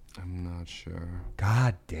 I'm not sure.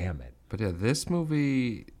 God damn it! But yeah, this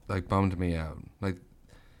movie like bummed me out. Like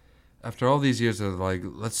after all these years of like,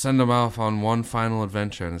 let's send them off on one final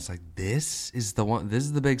adventure, and it's like, this is the one. This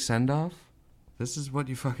is the big send off. This is what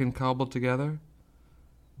you fucking cobbled together.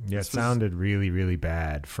 Yeah, it sounded really, really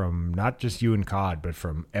bad from not just you and COD, but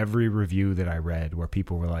from every review that I read, where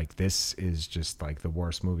people were like, "This is just like the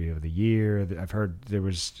worst movie of the year." I've heard it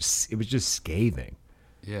was just scathing.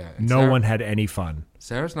 Yeah. No one had any fun.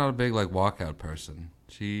 Sarah's not a big like walkout person.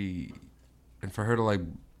 And for her to like,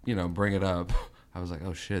 bring it up, I was like,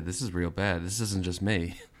 oh shit, this is real bad. This isn't just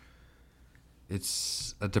me.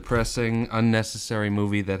 It's a depressing, unnecessary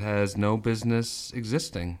movie that has no business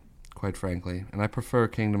existing, quite frankly. And I prefer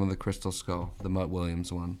Kingdom of the Crystal Skull, the Mutt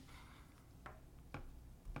Williams one.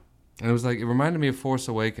 And it reminded me of Force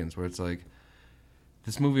Awakens, where it's like,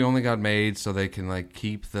 this movie only got made so they can like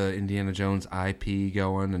keep the Indiana Jones IP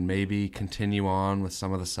going and maybe continue on with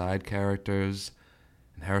some of the side characters.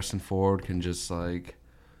 And Harrison Ford can just like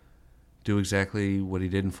do exactly what he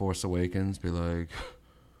did in Force Awakens, be like,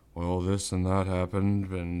 well, this and that happened,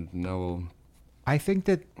 and now I think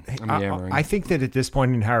that yammering. I think that at this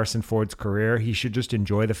point in Harrison Ford's career, he should just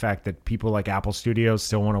enjoy the fact that people like Apple Studios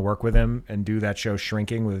still want to work with him and do that show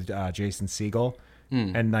Shrinking with Jason Segel.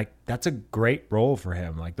 And like that's a great role for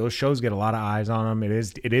him. Like those shows get a lot of eyes on him.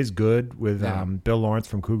 It is good with Bill Lawrence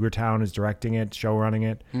from Cougar Town is directing it, show running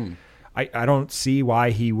it. I don't see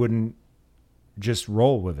why he wouldn't just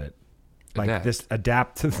roll with it. Like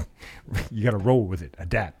adapt to you got to roll with it,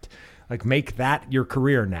 adapt. Like make that your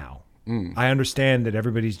career now. I understand that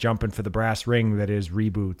everybody's jumping for the brass ring that is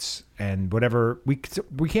reboots and whatever. We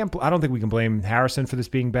can't. I don't think we can blame Harrison for this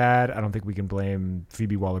being bad. I don't think we can blame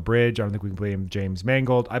Phoebe Waller-Bridge. I don't think we can blame James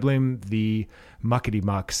Mangold. I blame the muckety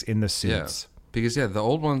mucks in the suits. Yeah. Because the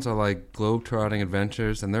old ones are like globe-trotting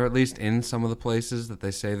adventures, and they're at least in some of the places that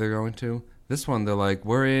they say they're going to. This one, they're like,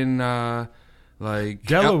 we're in like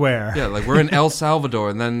Delaware. Like we're in El Salvador,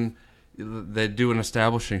 and then they do an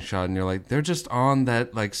establishing shot, and you're like, they're just on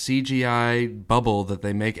that like CGI bubble that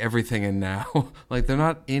they make everything in now. Like they're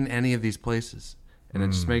not in any of these places, and it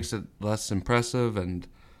just makes it less impressive and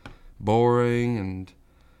boring. And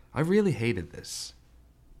I really hated this.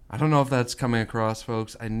 I don't know if that's coming across,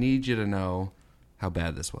 folks. I need you to know how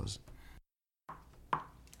bad this was.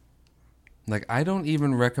 Like, I don't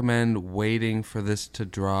even recommend waiting for this to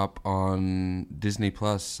drop on Disney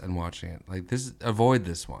Plus and watching it. Like, avoid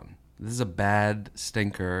this one. This is a bad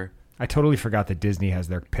stinker. I totally forgot that Disney has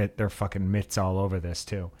their fucking mitts all over this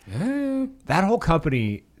too. Yeah. That whole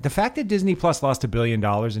company, the fact that Disney Plus lost $1 billion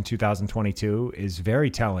in 2022 is very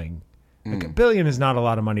telling. Like $1 billion is not a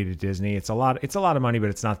lot of money to Disney. It's a lot of money, but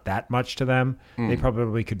it's not that much to them. They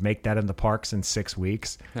probably could make that in the parks in 6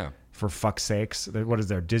 weeks. Yeah. For fuck's sakes. What is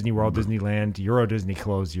there? Disney World, Disneyland, Euro Disney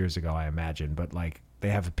closed years ago, I imagine, but like they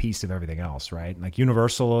have a piece of everything else, right? Like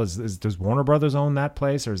Universal does Warner Brothers own that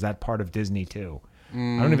place, or is that part of Disney too? I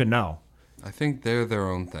don't even know. I think they're their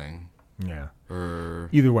own thing. Yeah. Or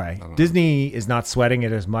either way, Disney is not sweating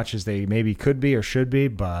it as much as they maybe could be or should be,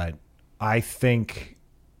 but I think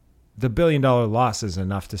the $1 billion loss is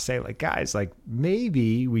enough to say, like, guys, like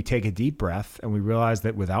maybe we take a deep breath and we realize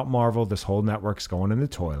that without Marvel, this whole network's going in the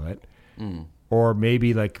toilet. Or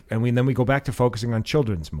maybe then we go back to focusing on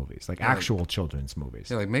children's movies, like actual children's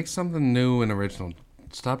movies. Yeah, like make something new and original.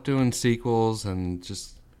 Stop doing sequels and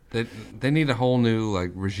just they need a whole new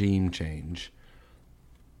like regime change.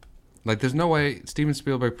 Like there's no way Steven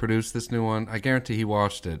Spielberg produced this new one. I guarantee he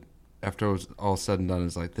watched it after it was all said and done.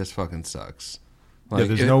 Is like, this fucking sucks. Like,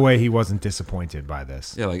 there's no way he wasn't disappointed by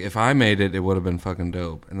this. Yeah, like if I made it, it would have been fucking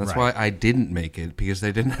dope. And that's why I didn't make it, because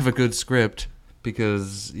they didn't have a good script.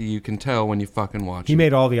 Because you can tell when you fucking watch it. He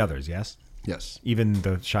made all the others, yes? Yes. Even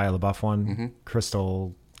the Shia LaBeouf one?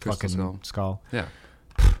 Crystal fucking skull. Yeah.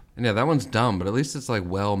 And yeah, that one's dumb, but at least it's like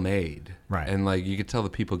well made. Right. And like you could tell the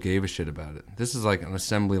people gave a shit about it. This is like an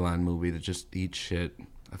assembly line movie that just eats shit.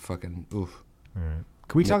 I fucking, oof. All right.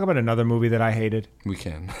 Can we talk about another movie that I hated? We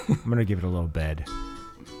can. I'm going to give it a little bed.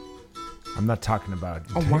 I'm not talking about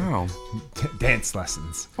dance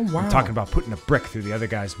lessons. Oh, wow. I'm talking about putting a brick through the other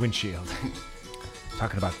guy's windshield.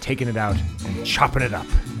 Talking about taking it out and chopping it up.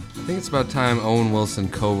 I think it's about time Owen Wilson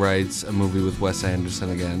co-writes a movie with Wes Anderson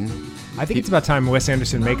again. I think it's about time Wes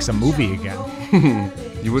Anderson makes a movie again.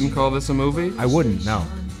 You wouldn't call this a movie? I wouldn't, no.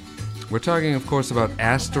 We're talking, of course, about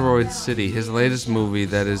Asteroid City, his latest movie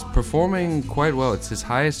that is performing quite well. It's his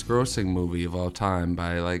highest grossing movie of all time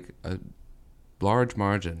by like a large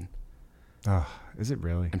margin. Is it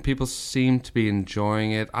really? And people seem to be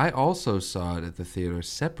enjoying it. I also saw it at the theater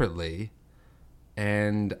separately,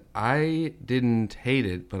 and I didn't hate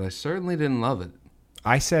it, but I certainly didn't love it.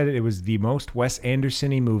 I said it was the most Wes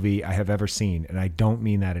Anderson-y movie I have ever seen, and I don't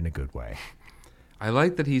mean that in a good way. I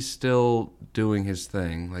like that he's still doing his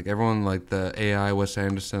thing. Like, everyone, like, the AI Wes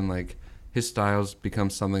Anderson, like, his style's become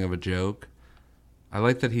something of a joke. I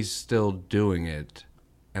like that he's still doing it,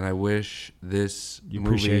 and I wish this You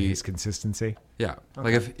movie... appreciate his consistency? Yeah.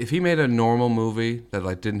 Okay. Like, if he made a normal movie that,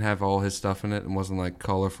 like, didn't have all his stuff in it and wasn't, like,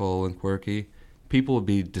 colorful and quirky, people would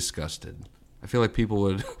be disgusted. I feel like people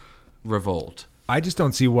would revolt. I just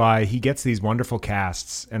don't see why he gets these wonderful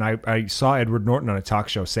casts. And I saw Edward Norton on a talk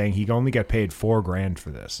show saying he only get paid $4,000 for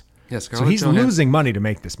this. Yeah, so he's losing money to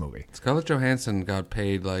make this movie. Scarlett Johansson got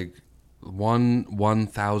paid like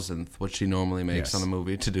 1/1000th what she normally makes on a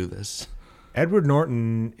movie to do this. Edward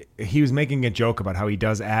Norton, he was making a joke about how he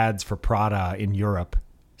does ads for Prada in Europe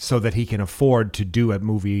so that he can afford to do a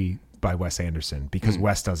movie by Wes Anderson because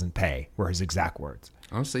Wes doesn't pay, were his exact words.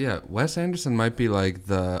 Honestly, yeah, Wes Anderson might be like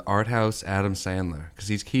the art house Adam Sandler because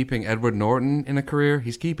he's keeping Edward Norton in a career.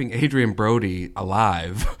 He's keeping Adrian Brody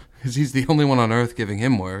alive because he's the only one on earth giving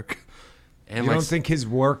him work. And you don't think his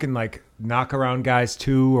work in like Knock Around Guys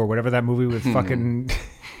 2 or whatever that movie with fucking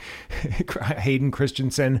Hayden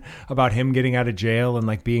Christensen about him getting out of jail and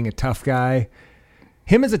like being a tough guy?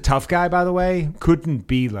 Him as a tough guy, by the way, couldn't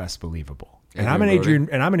be less believable. And I'm an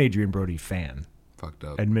Adrian Brody fan. Fucked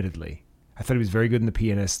up. Admittedly. I thought he was very good in The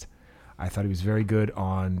Pianist. I thought he was very good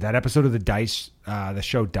on that episode of the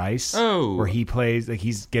show Dice, where he plays like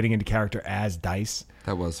he's getting into character as Dice.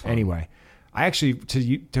 That was fun. Anyway, I actually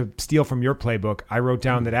to steal from your playbook, I wrote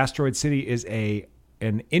down that Asteroid City is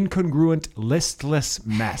an incongruent, listless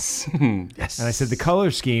mess. Yes. And I said the color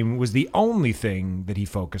scheme was the only thing that he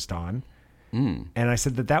focused on. And I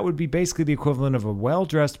said that would be basically the equivalent of a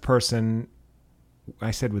well-dressed person.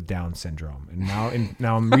 I said with Down syndrome, and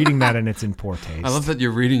now I'm reading that and it's in poor taste. I love that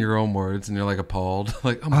you're reading your own words and you're like appalled.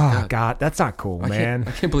 Like, oh my God. God, that's not cool, man.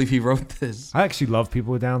 I can't believe he wrote this. I actually love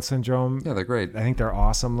people with Down syndrome. Yeah, they're great. I think they're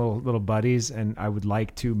awesome little buddies, and I would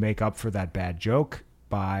like to make up for that bad joke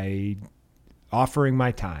by offering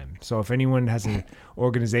my time. So if anyone has an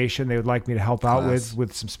organization they would like me to help out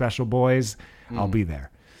with some special boys, I'll be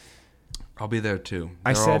there. I'll be there too.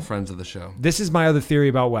 They're all friends of the show. This is my other theory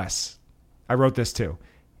about Wes. I wrote this too.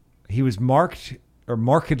 He was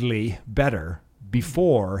markedly better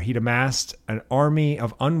before he'd amassed an army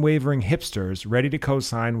of unwavering hipsters ready to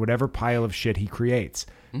co-sign whatever pile of shit he creates.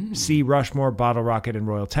 See Rushmore, Bottle Rocket, and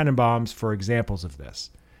Royal Tenenbaums for examples of this.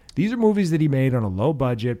 These are movies that he made on a low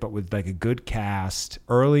budget, but with like a good cast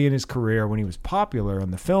early in his career when he was popular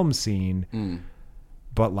on the film scene.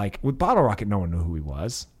 But like with Bottle Rocket, no one knew who he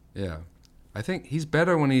was. Yeah. I think he's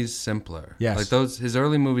better when he's simpler. Yes. Like his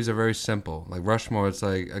early movies are very simple. Like Rushmore, it's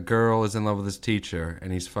like a girl is in love with his teacher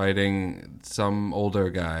and he's fighting some older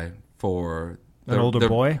guy for... An older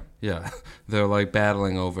boy? Yeah. They're like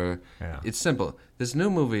battling over... Yeah. It's simple. This new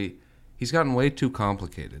movie, he's gotten way too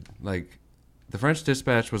complicated. Like, The French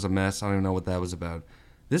Dispatch was a mess. I don't even know what that was about.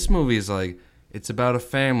 This movie is like... It's about a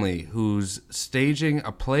family who's staging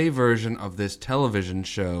a play version of this television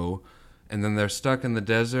show... And then they're stuck in the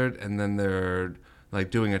desert, and then they're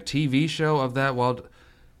like doing a TV show of that. Well,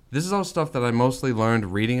 this is all stuff that I mostly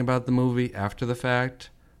learned reading about the movie after the fact.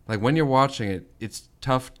 Like when you're watching it, it's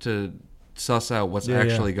tough to suss out what's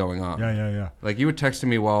actually going on. Yeah. Like you were texting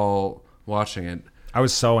me while watching it. I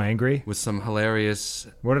was so angry. With some hilarious...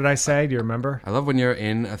 What did I say? Do you remember? I love when you're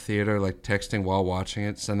in a theater, like texting while watching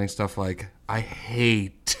it, sending stuff like, I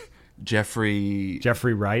hate... Jeffrey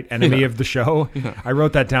Wright, enemy of the show. Yeah. I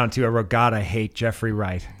wrote that down too. I wrote, God, I hate Jeffrey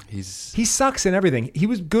Wright. He sucks in everything. He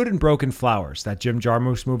was good in Broken Flowers, that Jim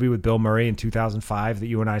Jarmusch movie with Bill Murray in 2005 that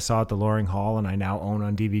you and I saw at the Loring Hall and I now own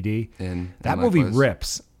on DVD. That movie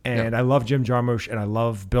rips. And I love Jim Jarmusch and I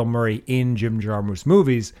love Bill Murray in Jim Jarmusch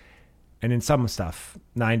movies and in some stuff,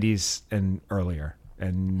 90s and earlier,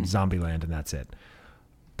 and Zombieland, and that's it.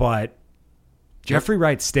 But Jeffrey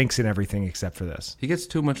Wright stinks in everything except for this. He gets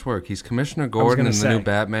too much work. He's Commissioner Gordon in the new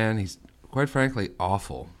Batman. He's, quite frankly,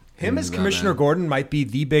 awful. Him as Commissioner Gordon might be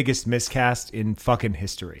the biggest miscast in fucking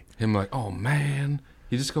history. Him like, oh, man.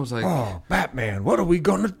 He just goes like... Oh, Batman, what are we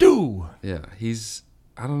going to do? Yeah, he's...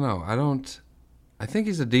 I don't know. I think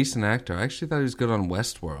he's a decent actor. I actually thought he was good on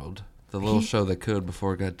Westworld, the little show that could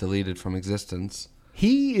before it got deleted from existence.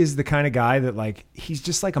 He is the kind of guy that, like, he's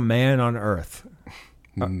just like a man on Earth.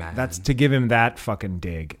 Man. That's to give him that fucking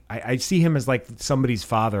dig. I see him as like somebody's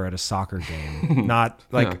father at a soccer game, not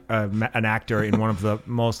like an actor in one of the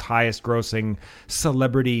most highest grossing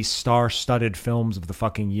celebrity star-studded films of the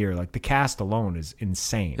fucking year. Like the cast alone is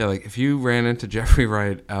insane. Yeah, like if you ran into Jeffrey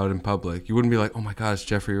Wright out in public, you wouldn't be like, oh my God, it's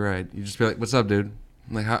Jeffrey Wright. You'd just be like, what's up, dude?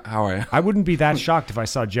 I'm like, how are you? I wouldn't be that shocked if I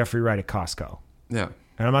saw Jeffrey Wright at Costco. Yeah.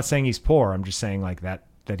 And I'm not saying he's poor. I'm just saying like that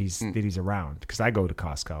he's around because I go to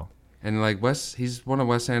Costco. And like he's one of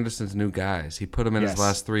Wes Anderson's new guys. He put him in his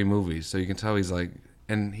last 3 movies, so you can tell he's like,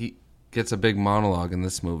 and he gets a big monologue in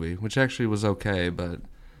this movie, which actually was okay, but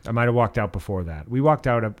I might have walked out before that. We walked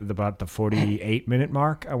out at about the 48-minute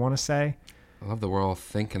mark, I want to say. I love that we're all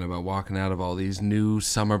thinking about walking out of all these new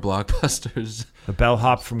summer blockbusters. The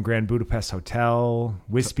bellhop from Grand Budapest Hotel,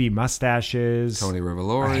 wispy mustaches, Tony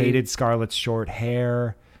Revolori. I hated Scarlett's short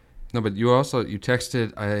hair. No, but you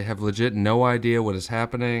texted, I have legit no idea what is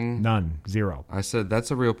happening. None. Zero. I said,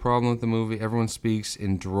 that's a real problem with the movie. Everyone speaks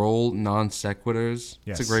in droll non sequiturs.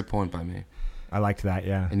 Yes. It's a great point by me. I liked that,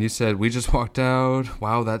 yeah. And you said, we just walked out.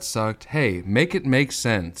 Wow, that sucked. Hey, make it make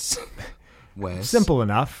sense. Wes. Simple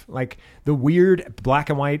enough. Like the weird black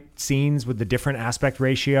and white scenes with the different aspect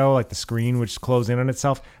ratio, like the screen which close in on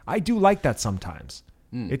itself. I do like that sometimes.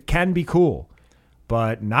 It can be cool.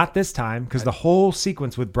 But not this time, because the whole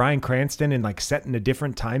sequence with Bryan Cranston and like set in a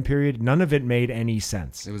different time period, none of it made any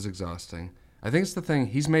sense. It was exhausting. I think it's the thing.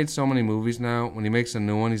 He's made so many movies now. When he makes a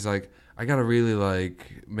new one, he's like, I gotta really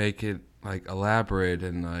like make it like elaborate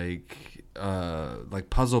and like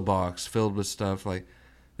puzzle box filled with stuff. Like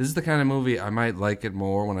this is the kind of movie I might like it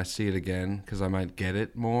more when I see it again because I might get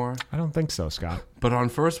it more. I don't think so, Scott. But on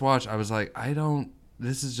first watch, I was like,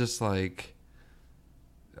 This is just like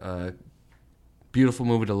beautiful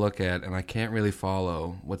movie to look at, and I can't really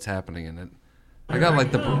follow what's happening in it. I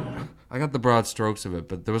got the broad strokes of it,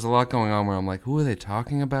 but there was a lot going on where I'm like, who are they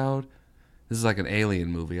talking about? This is like an alien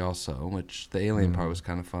movie also, which the alien part was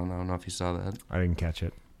kind of fun. I don't know if you saw that. I didn't catch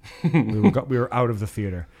it. we were out of the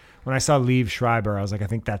theater. When I saw Liev Schreiber, I was like, I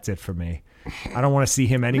think that's it for me. I don't want to see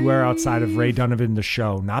him anywhere outside of Ray Donovan, the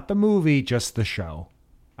show. Not the movie, just the show.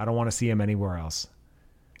 I don't want to see him anywhere else.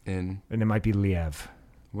 And it might be Liev.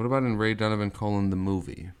 What about in Ray Donovan : the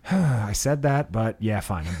movie? I said that, but yeah,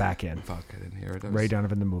 fine. I'm back in. Fuck, I didn't hear it. Ray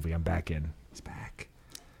Donovan, the movie. I'm back in. He's back.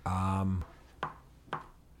 I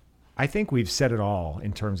think we've said it all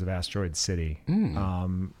in terms of Asteroid City.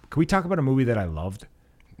 Can we talk about a movie that I loved?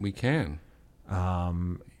 We can.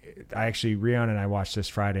 Rion and I watched this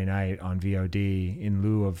Friday night on VOD in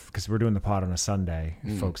lieu of, because we're doing the pod on a Sunday.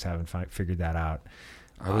 Folks haven't figured that out.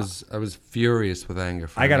 I was furious with anger.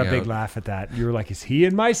 I got a big laugh at that. You were like, "Is he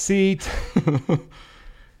in my seat?"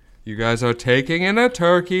 You guys are taking in a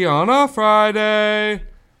turkey on a Friday.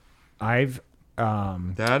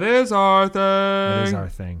 That is our thing. That is our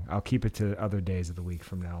thing. I'll keep it to other days of the week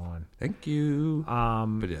from now on. Thank you.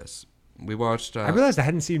 But yes, we watched. I realized I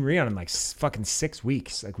hadn't seen Rion in like fucking 6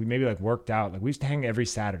 weeks. Like we maybe like worked out. Like we used to hang every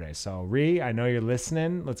Saturday. So I know you're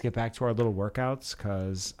listening. Let's get back to our little workouts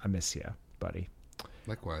because I miss you, buddy.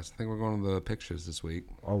 Likewise. I think we're going to the pictures this week.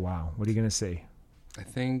 Oh, wow. What are you going to see? I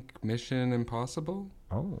think Mission Impossible.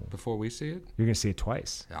 Oh. Before we see it. You're going to see it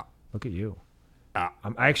twice. Yeah. Look at you. I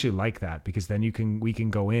actually like that because then we can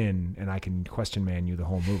go in and I can question man you the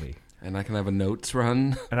whole movie. And I can have a notes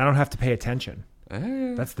run. And I don't have to pay attention.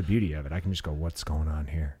 That's the beauty of it. I can just go, what's going on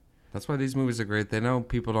here? That's why these movies are great. They know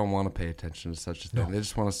people don't want to pay attention to such a thing. No. They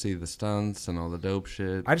just want to see the stunts and all the dope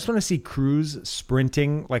shit. I just want to see Cruise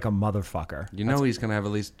sprinting like a motherfucker. He's going to have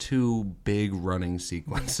at least 2 big running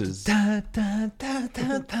sequences.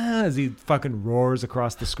 As he fucking roars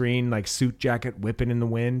across the screen like suit jacket whipping in the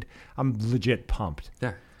wind. I'm legit pumped.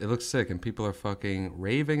 Yeah, it looks sick and people are fucking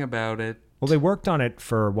raving about it. Well, they worked on it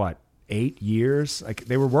for, 8 years? Like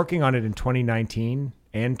they were working on it in 2019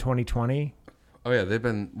 and 2020. Oh, yeah, they've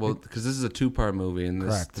been, because this is a 2-part movie, and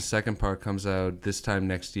the second part comes out this time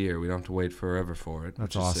next year. We don't have to wait forever for it. That's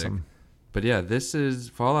which is awesome. Sick. But yeah,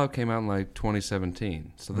 Fallout came out in like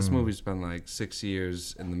 2017. So this movie's been like 6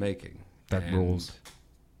 years in the making. That rules.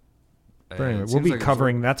 But anyway, we'll be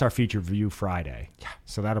covering, that's our feature review Friday. Yeah.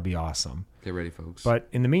 So that'll be awesome. Get ready, folks. But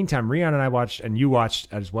in the meantime, Rion and I watched, and you watched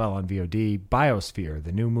as well on VOD, Biosphere,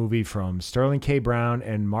 the new movie from Sterling K. Brown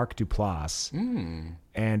and Mark Duplass.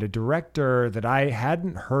 And a director that I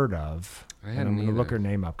hadn't heard of. And I'm going to look her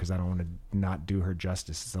name up because I don't want to not do her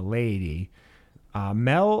justice. It's a lady.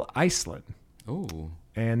 Mel Iceland. Oh.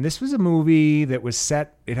 And this was a movie that was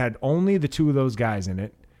set, it had only the 2 of those guys in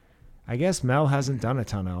it. I guess Mel hasn't done a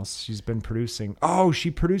ton else. She's been producing.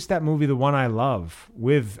 She produced that movie, The One I Love,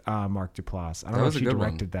 with Mark Duplass. I don't know if she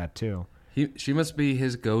directed that too. She must be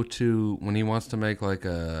his go-to when he wants to make like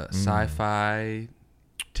a sci-fi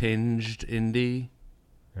tinged indie.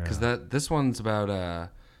 Because this one's about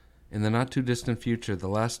in the not too distant future, the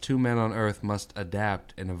last two men on Earth must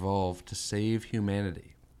adapt and evolve to save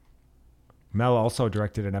humanity. Mel also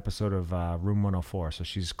directed an episode of Room 104, so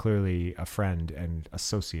she's clearly a friend and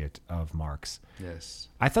associate of Mark's. Yes.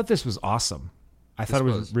 I thought this was awesome. I thought it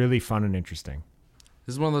was really fun and interesting.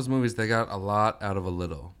 This is one of those movies that got a lot out of a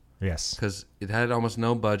little. Yes. Because it had almost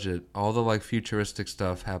no budget. All the like futuristic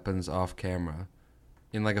stuff happens off camera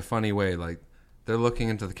in like a funny way. Like they're looking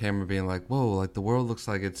into the camera being like, whoa, like the world looks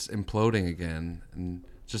like it's imploding again. And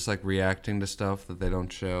just like reacting to stuff that they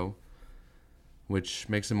don't show, which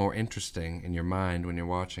makes it more interesting in your mind when you're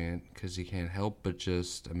watching it because you can't help but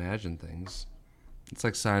just imagine things. It's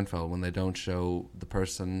like Seinfeld when they don't show the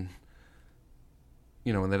person...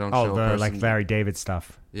 You know, when they don't show a person... like Larry David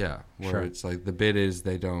stuff. Yeah, where it's like the bit is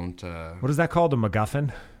they don't... what is that called? A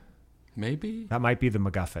MacGuffin? Maybe? That might be the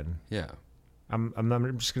MacGuffin. Yeah.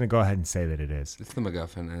 I'm just going to go ahead and say that it is. It's the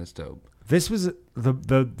MacGuffin and it's dope. This was...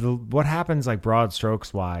 the what happens, like, broad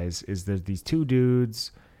strokes wise, is there's these two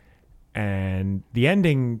dudes, and the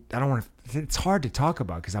ending, I don't want to... It's hard to talk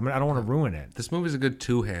about because I don't want to ruin it. This movie's a good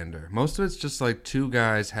two-hander. Most of it's just like two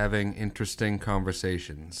guys having interesting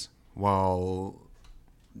conversations while...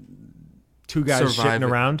 Two guys shitting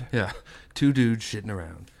around? Yeah. Two dudes shitting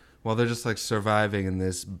around. While they're just like surviving in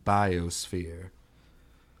this biosphere.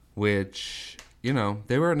 Which, you know,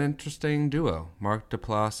 they were an interesting duo. Mark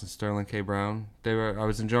Duplass and Sterling K. Brown. I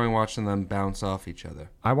was enjoying watching them bounce off each other.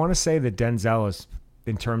 I want to say that Denzel is,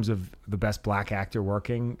 in terms of the best black actor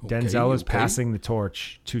working, Denzel is passing the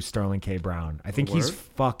torch to Sterling K. Brown. I think he's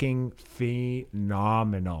fucking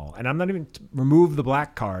phenomenal. And I'm not even remove the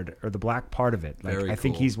black card or the black part of it. Like I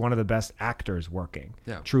think he's one of the best actors working.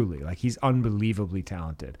 Yeah. Truly. Like he's unbelievably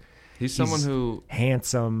talented. He's someone who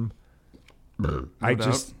handsome.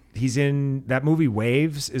 He's in that movie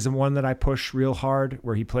Waves is the one that I push real hard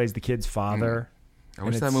where he plays the kid's father. I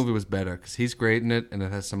wish that movie was better because he's great in it and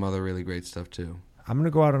it has some other really great stuff too. I'm going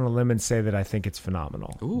to go out on a limb and say that I think it's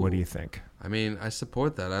phenomenal. Ooh. What do you think? I mean, I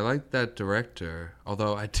support that. I like that director.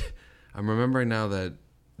 Although I'm remembering now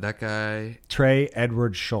that guy... Trey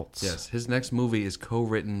Edward Schultz. Yes, his next movie is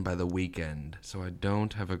co-written by The Weeknd. So I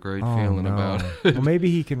don't have a great feeling about it. Well,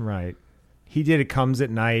 maybe he can write. He did It Comes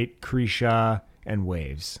at Night, Krisha, and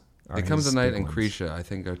Waves. It Comes at Night and Krisha, I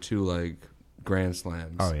think, are two like grand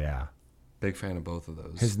slams. Oh, yeah. Big fan of both of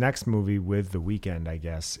those. His next movie with The Weeknd, I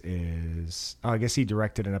guess, is... I guess he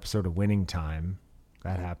directed an episode of Winning Time.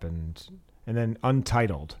 That happened. And then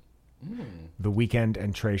Untitled. The Weeknd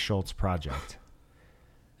and Trey Schultz project.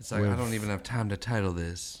 It's like, I don't even have time to title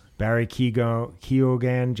this. Barry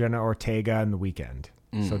Keoghan, Jenna Ortega, and The Weeknd.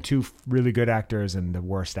 So two really good actors and the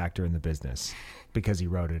worst actor in the business. Because he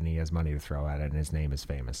wrote it and he has money to throw at it and his name is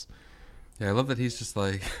famous. Yeah, I love that he's just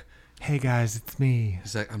like... Hey guys, it's me.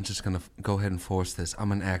 He's like, I'm just going to go ahead and force this.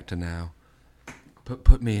 I'm an actor now.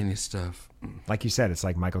 Put me in your stuff. Like you said, it's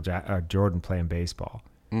like Jordan playing baseball.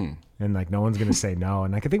 And like no one's going to say no.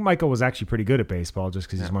 And like I think Michael was actually pretty good at baseball just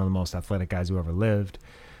because he's one of the most athletic guys who ever lived.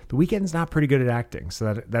 The Weeknd's not pretty good at acting.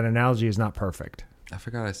 So that analogy is not perfect. I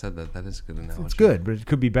forgot I said that. That is a good analogy. It's good, but it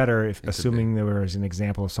could be better if assuming there was an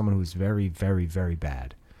example of someone who's very, very, very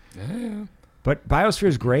bad. Yeah. But Biosphere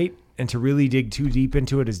is great. And to really dig too deep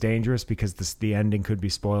into it is dangerous because the ending could be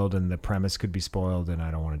spoiled and the premise could be spoiled, and I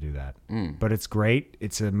don't want to do that. But it's great.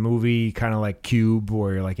 It's a movie kind of like Cube,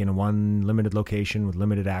 where you're like in one limited location with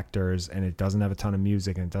limited actors, and it doesn't have a ton of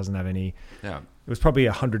music, and it doesn't have any... Yeah. It was probably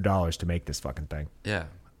 $100 to make this fucking thing. Yeah.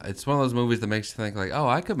 It's one of those movies that makes you think like, oh,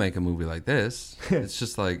 I could make a movie like this. It's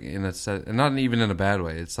just like in a set, and not even in a bad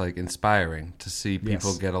way. It's like inspiring to see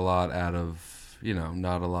people get a lot out of,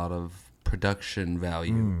 not a lot of production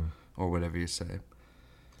value. Or whatever you say.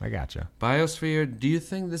 I gotcha. Biosphere, do you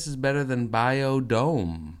think this is better than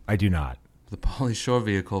Biodome? I do not. The Pauly Shore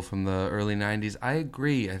vehicle from the early 90s. I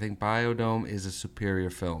agree. I think Biodome is a superior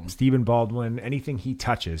film. Stephen Baldwin, anything he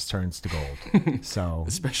touches turns to gold. So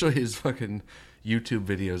especially his fucking YouTube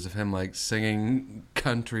videos of him like singing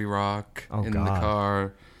country rock in the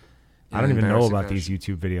car. I don't even know about these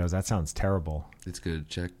YouTube videos. That sounds terrible. It's good.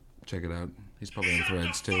 Check it out. He's probably on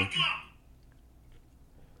Threads too.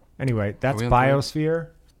 Anyway, that's Biosphere.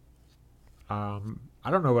 I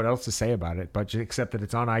don't know what else to say about it, but except that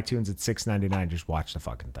it's on iTunes at $6.99. Just watch the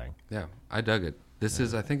fucking thing. Yeah, I dug it. This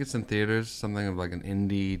is, I think it's in theaters, something of like an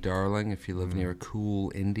indie darling if you live near a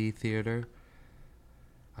cool indie theater.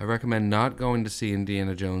 I recommend not going to see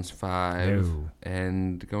Indiana Jones 5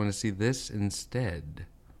 and going to see this instead.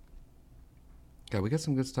 God, we got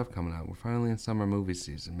some good stuff coming out. We're finally in summer movie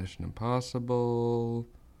season. Mission Impossible.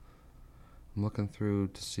 I'm looking through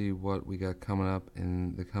to see what we got coming up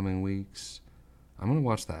in the coming weeks. I'm going to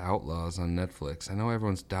watch The Outlaws on Netflix. I know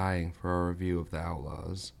everyone's dying for a review of The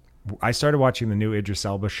Outlaws. I started watching the new Idris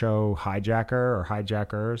Elba show, Hijacker or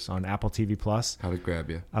Hijackers, on Apple TV Plus. How'd it grab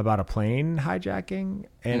you? About a plane hijacking.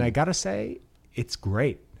 And I got to say, it's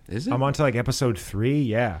great. Is it? I'm on to like episode 3.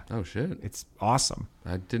 Yeah. Oh, shit. It's awesome.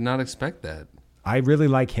 I did not expect that. I really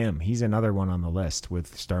like him. He's another one on the list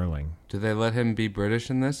with Sterling. Do they let him be British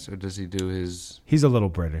in this, or does he do his... He's a little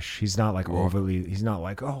British. He's not like Raw. overly... He's not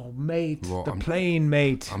like, oh, mate, Raw. the plane,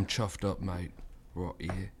 mate. I'm chuffed up, mate. Right,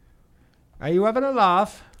 yeah. Are you having a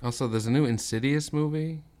laugh? Also, there's a new Insidious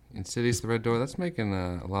movie. Insidious the Red Door. That's making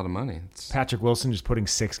a lot of money. Patrick Wilson just putting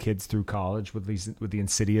 6 kids through college with the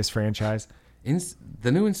Insidious franchise.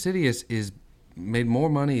 The new Insidious is made more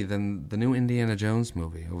money than the new Indiana Jones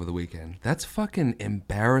movie over the weekend. That's fucking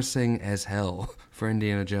embarrassing as hell for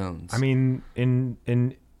Indiana Jones. I mean,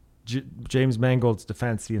 in James Mangold's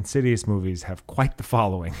defense, the Insidious movies have quite the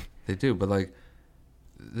following. They do, but like,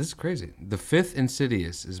 this is crazy. The 5th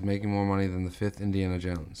Insidious is making more money than the 5th Indiana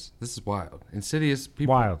Jones. This is wild. Insidious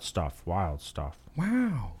people... Wild stuff.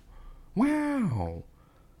 Wow.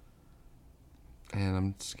 And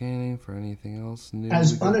I'm scanning for anything else new.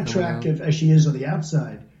 As unattractive as she is on the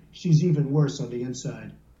outside, she's even worse on the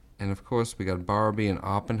inside. And of course, we got Barbie and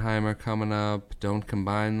Oppenheimer coming up. Don't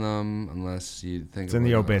combine them unless you think it's in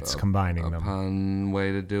the obits combining them. A pun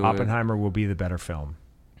way to do Oppenheimer will be the better film.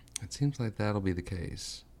 It seems like that'll be the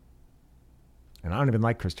case. And I don't even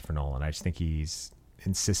like Christopher Nolan. I just think he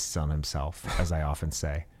insists on himself, as I often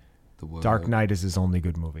say. Dark Knight is his only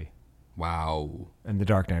good movie. Wow. And The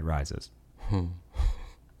Dark Knight Rises.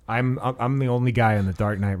 I'm the only guy on The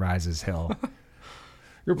Dark Knight Rises hill.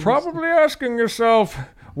 You're probably asking yourself,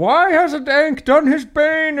 why hasn't Hank done his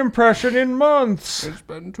Bane impression in months? It's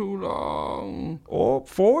been too long. Oh,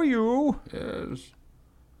 for you. Yes.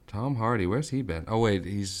 Tom Hardy, where's he been? Oh, wait,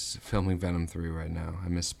 he's filming Venom 3 right now. I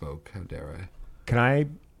misspoke. How dare I? Can I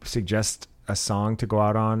suggest a song to go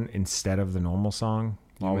out on instead of the normal song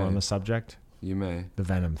while we're on the subject? You may. The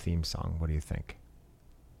Venom theme song. What do you think?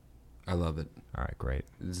 I love it. All right, great.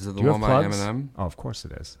 Is it the one by Eminem? Oh, of course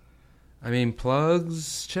it is. I mean,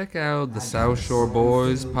 plugs. Check out the South Shore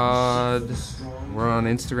Boys pod. We're on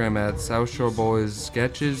Instagram at South Shore Boys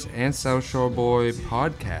Sketches and South Shore Boy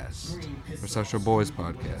Podcast. Or South Shore Boys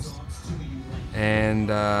Podcast.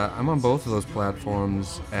 And I'm on both of those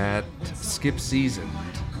platforms at Skip Seasoned.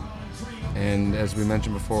 And as we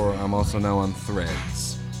mentioned before, I'm also now on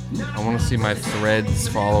Threads. I want to see my Threads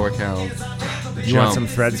follower count jump. You want some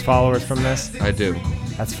Threads followers from this? I do.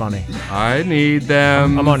 That's funny. I need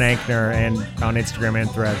them. I'm on Ankner and on Instagram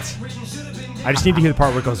and Threads. I just need to hear the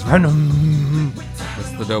part where it goes Venom.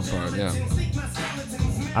 That's the dope part, yeah.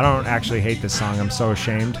 I don't actually hate this song. I'm so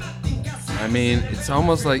ashamed. I mean, it's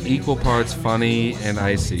almost like equal parts funny and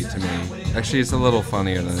icy to me. Actually, it's a little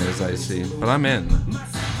funnier than it is icy, but I'm in.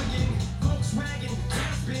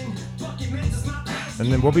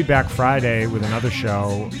 And then we'll be back Friday with another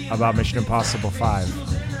show about Mission Impossible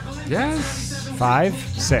 5. Yes. 5?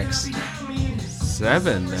 6?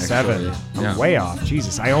 7, actually. 7. I'm way off.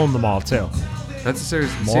 Jesus, I own them all, too. That's a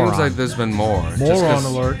serious... It Moron. seems like there's been more. Moron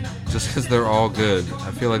alert. Just because they're all good. I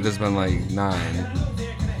feel like there's been like 9.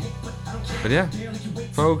 But yeah,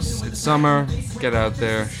 folks, it's summer. Get out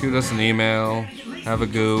there. Shoot us an email. Have a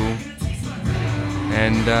goo.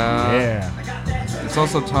 And yeah. It's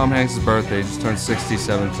also Tom Hanks' birthday. He just turned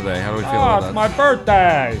 67 today. How do we feel about that? It's my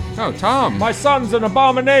birthday. Oh, Tom. My son's an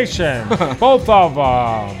abomination. Both of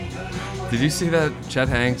them. Did you see that Chet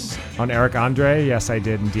Hanks? On Eric Andre? Yes, I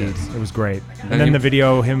did indeed. Yes. It was great. And then the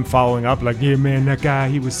video, him following up, like, yeah, man, that guy,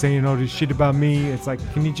 he was saying all this shit about me. It's like,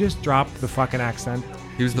 can you just drop the fucking accent?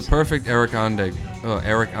 He was the perfect Eric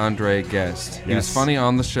Andre guest. He was funny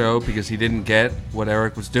on the show because he didn't get what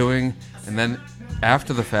Eric was doing. And then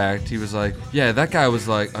after the fact, he was like, yeah, that guy was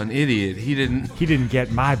like an idiot. He didn't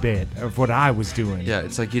get my bit of what I was doing. Yeah,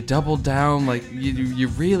 it's like you doubled down. Like, you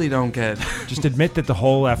really don't get... Just admit that the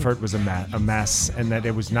whole effort was a mess and that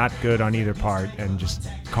it was not good on either part and just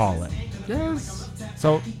call it. Yes.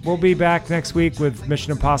 So we'll be back next week with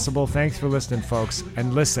Mission Impossible. Thanks for listening, folks.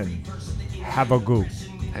 And listen, have a goo.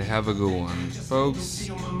 Hey, have a good one. Folks,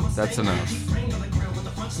 that's enough.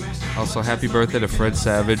 Also, happy birthday to Fred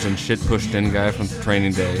Savage and shit pushed in guy from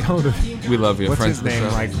Training Day. We love you. What's friends his name?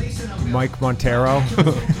 Like Mike Montero?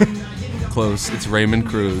 Close. It's Raymond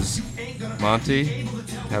Cruz. Monty,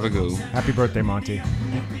 have a goo. Happy birthday, Monty.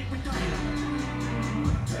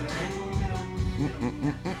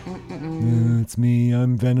 It's me.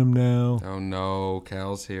 I'm Venom now. Oh no,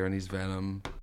 Cal's here and he's Venom.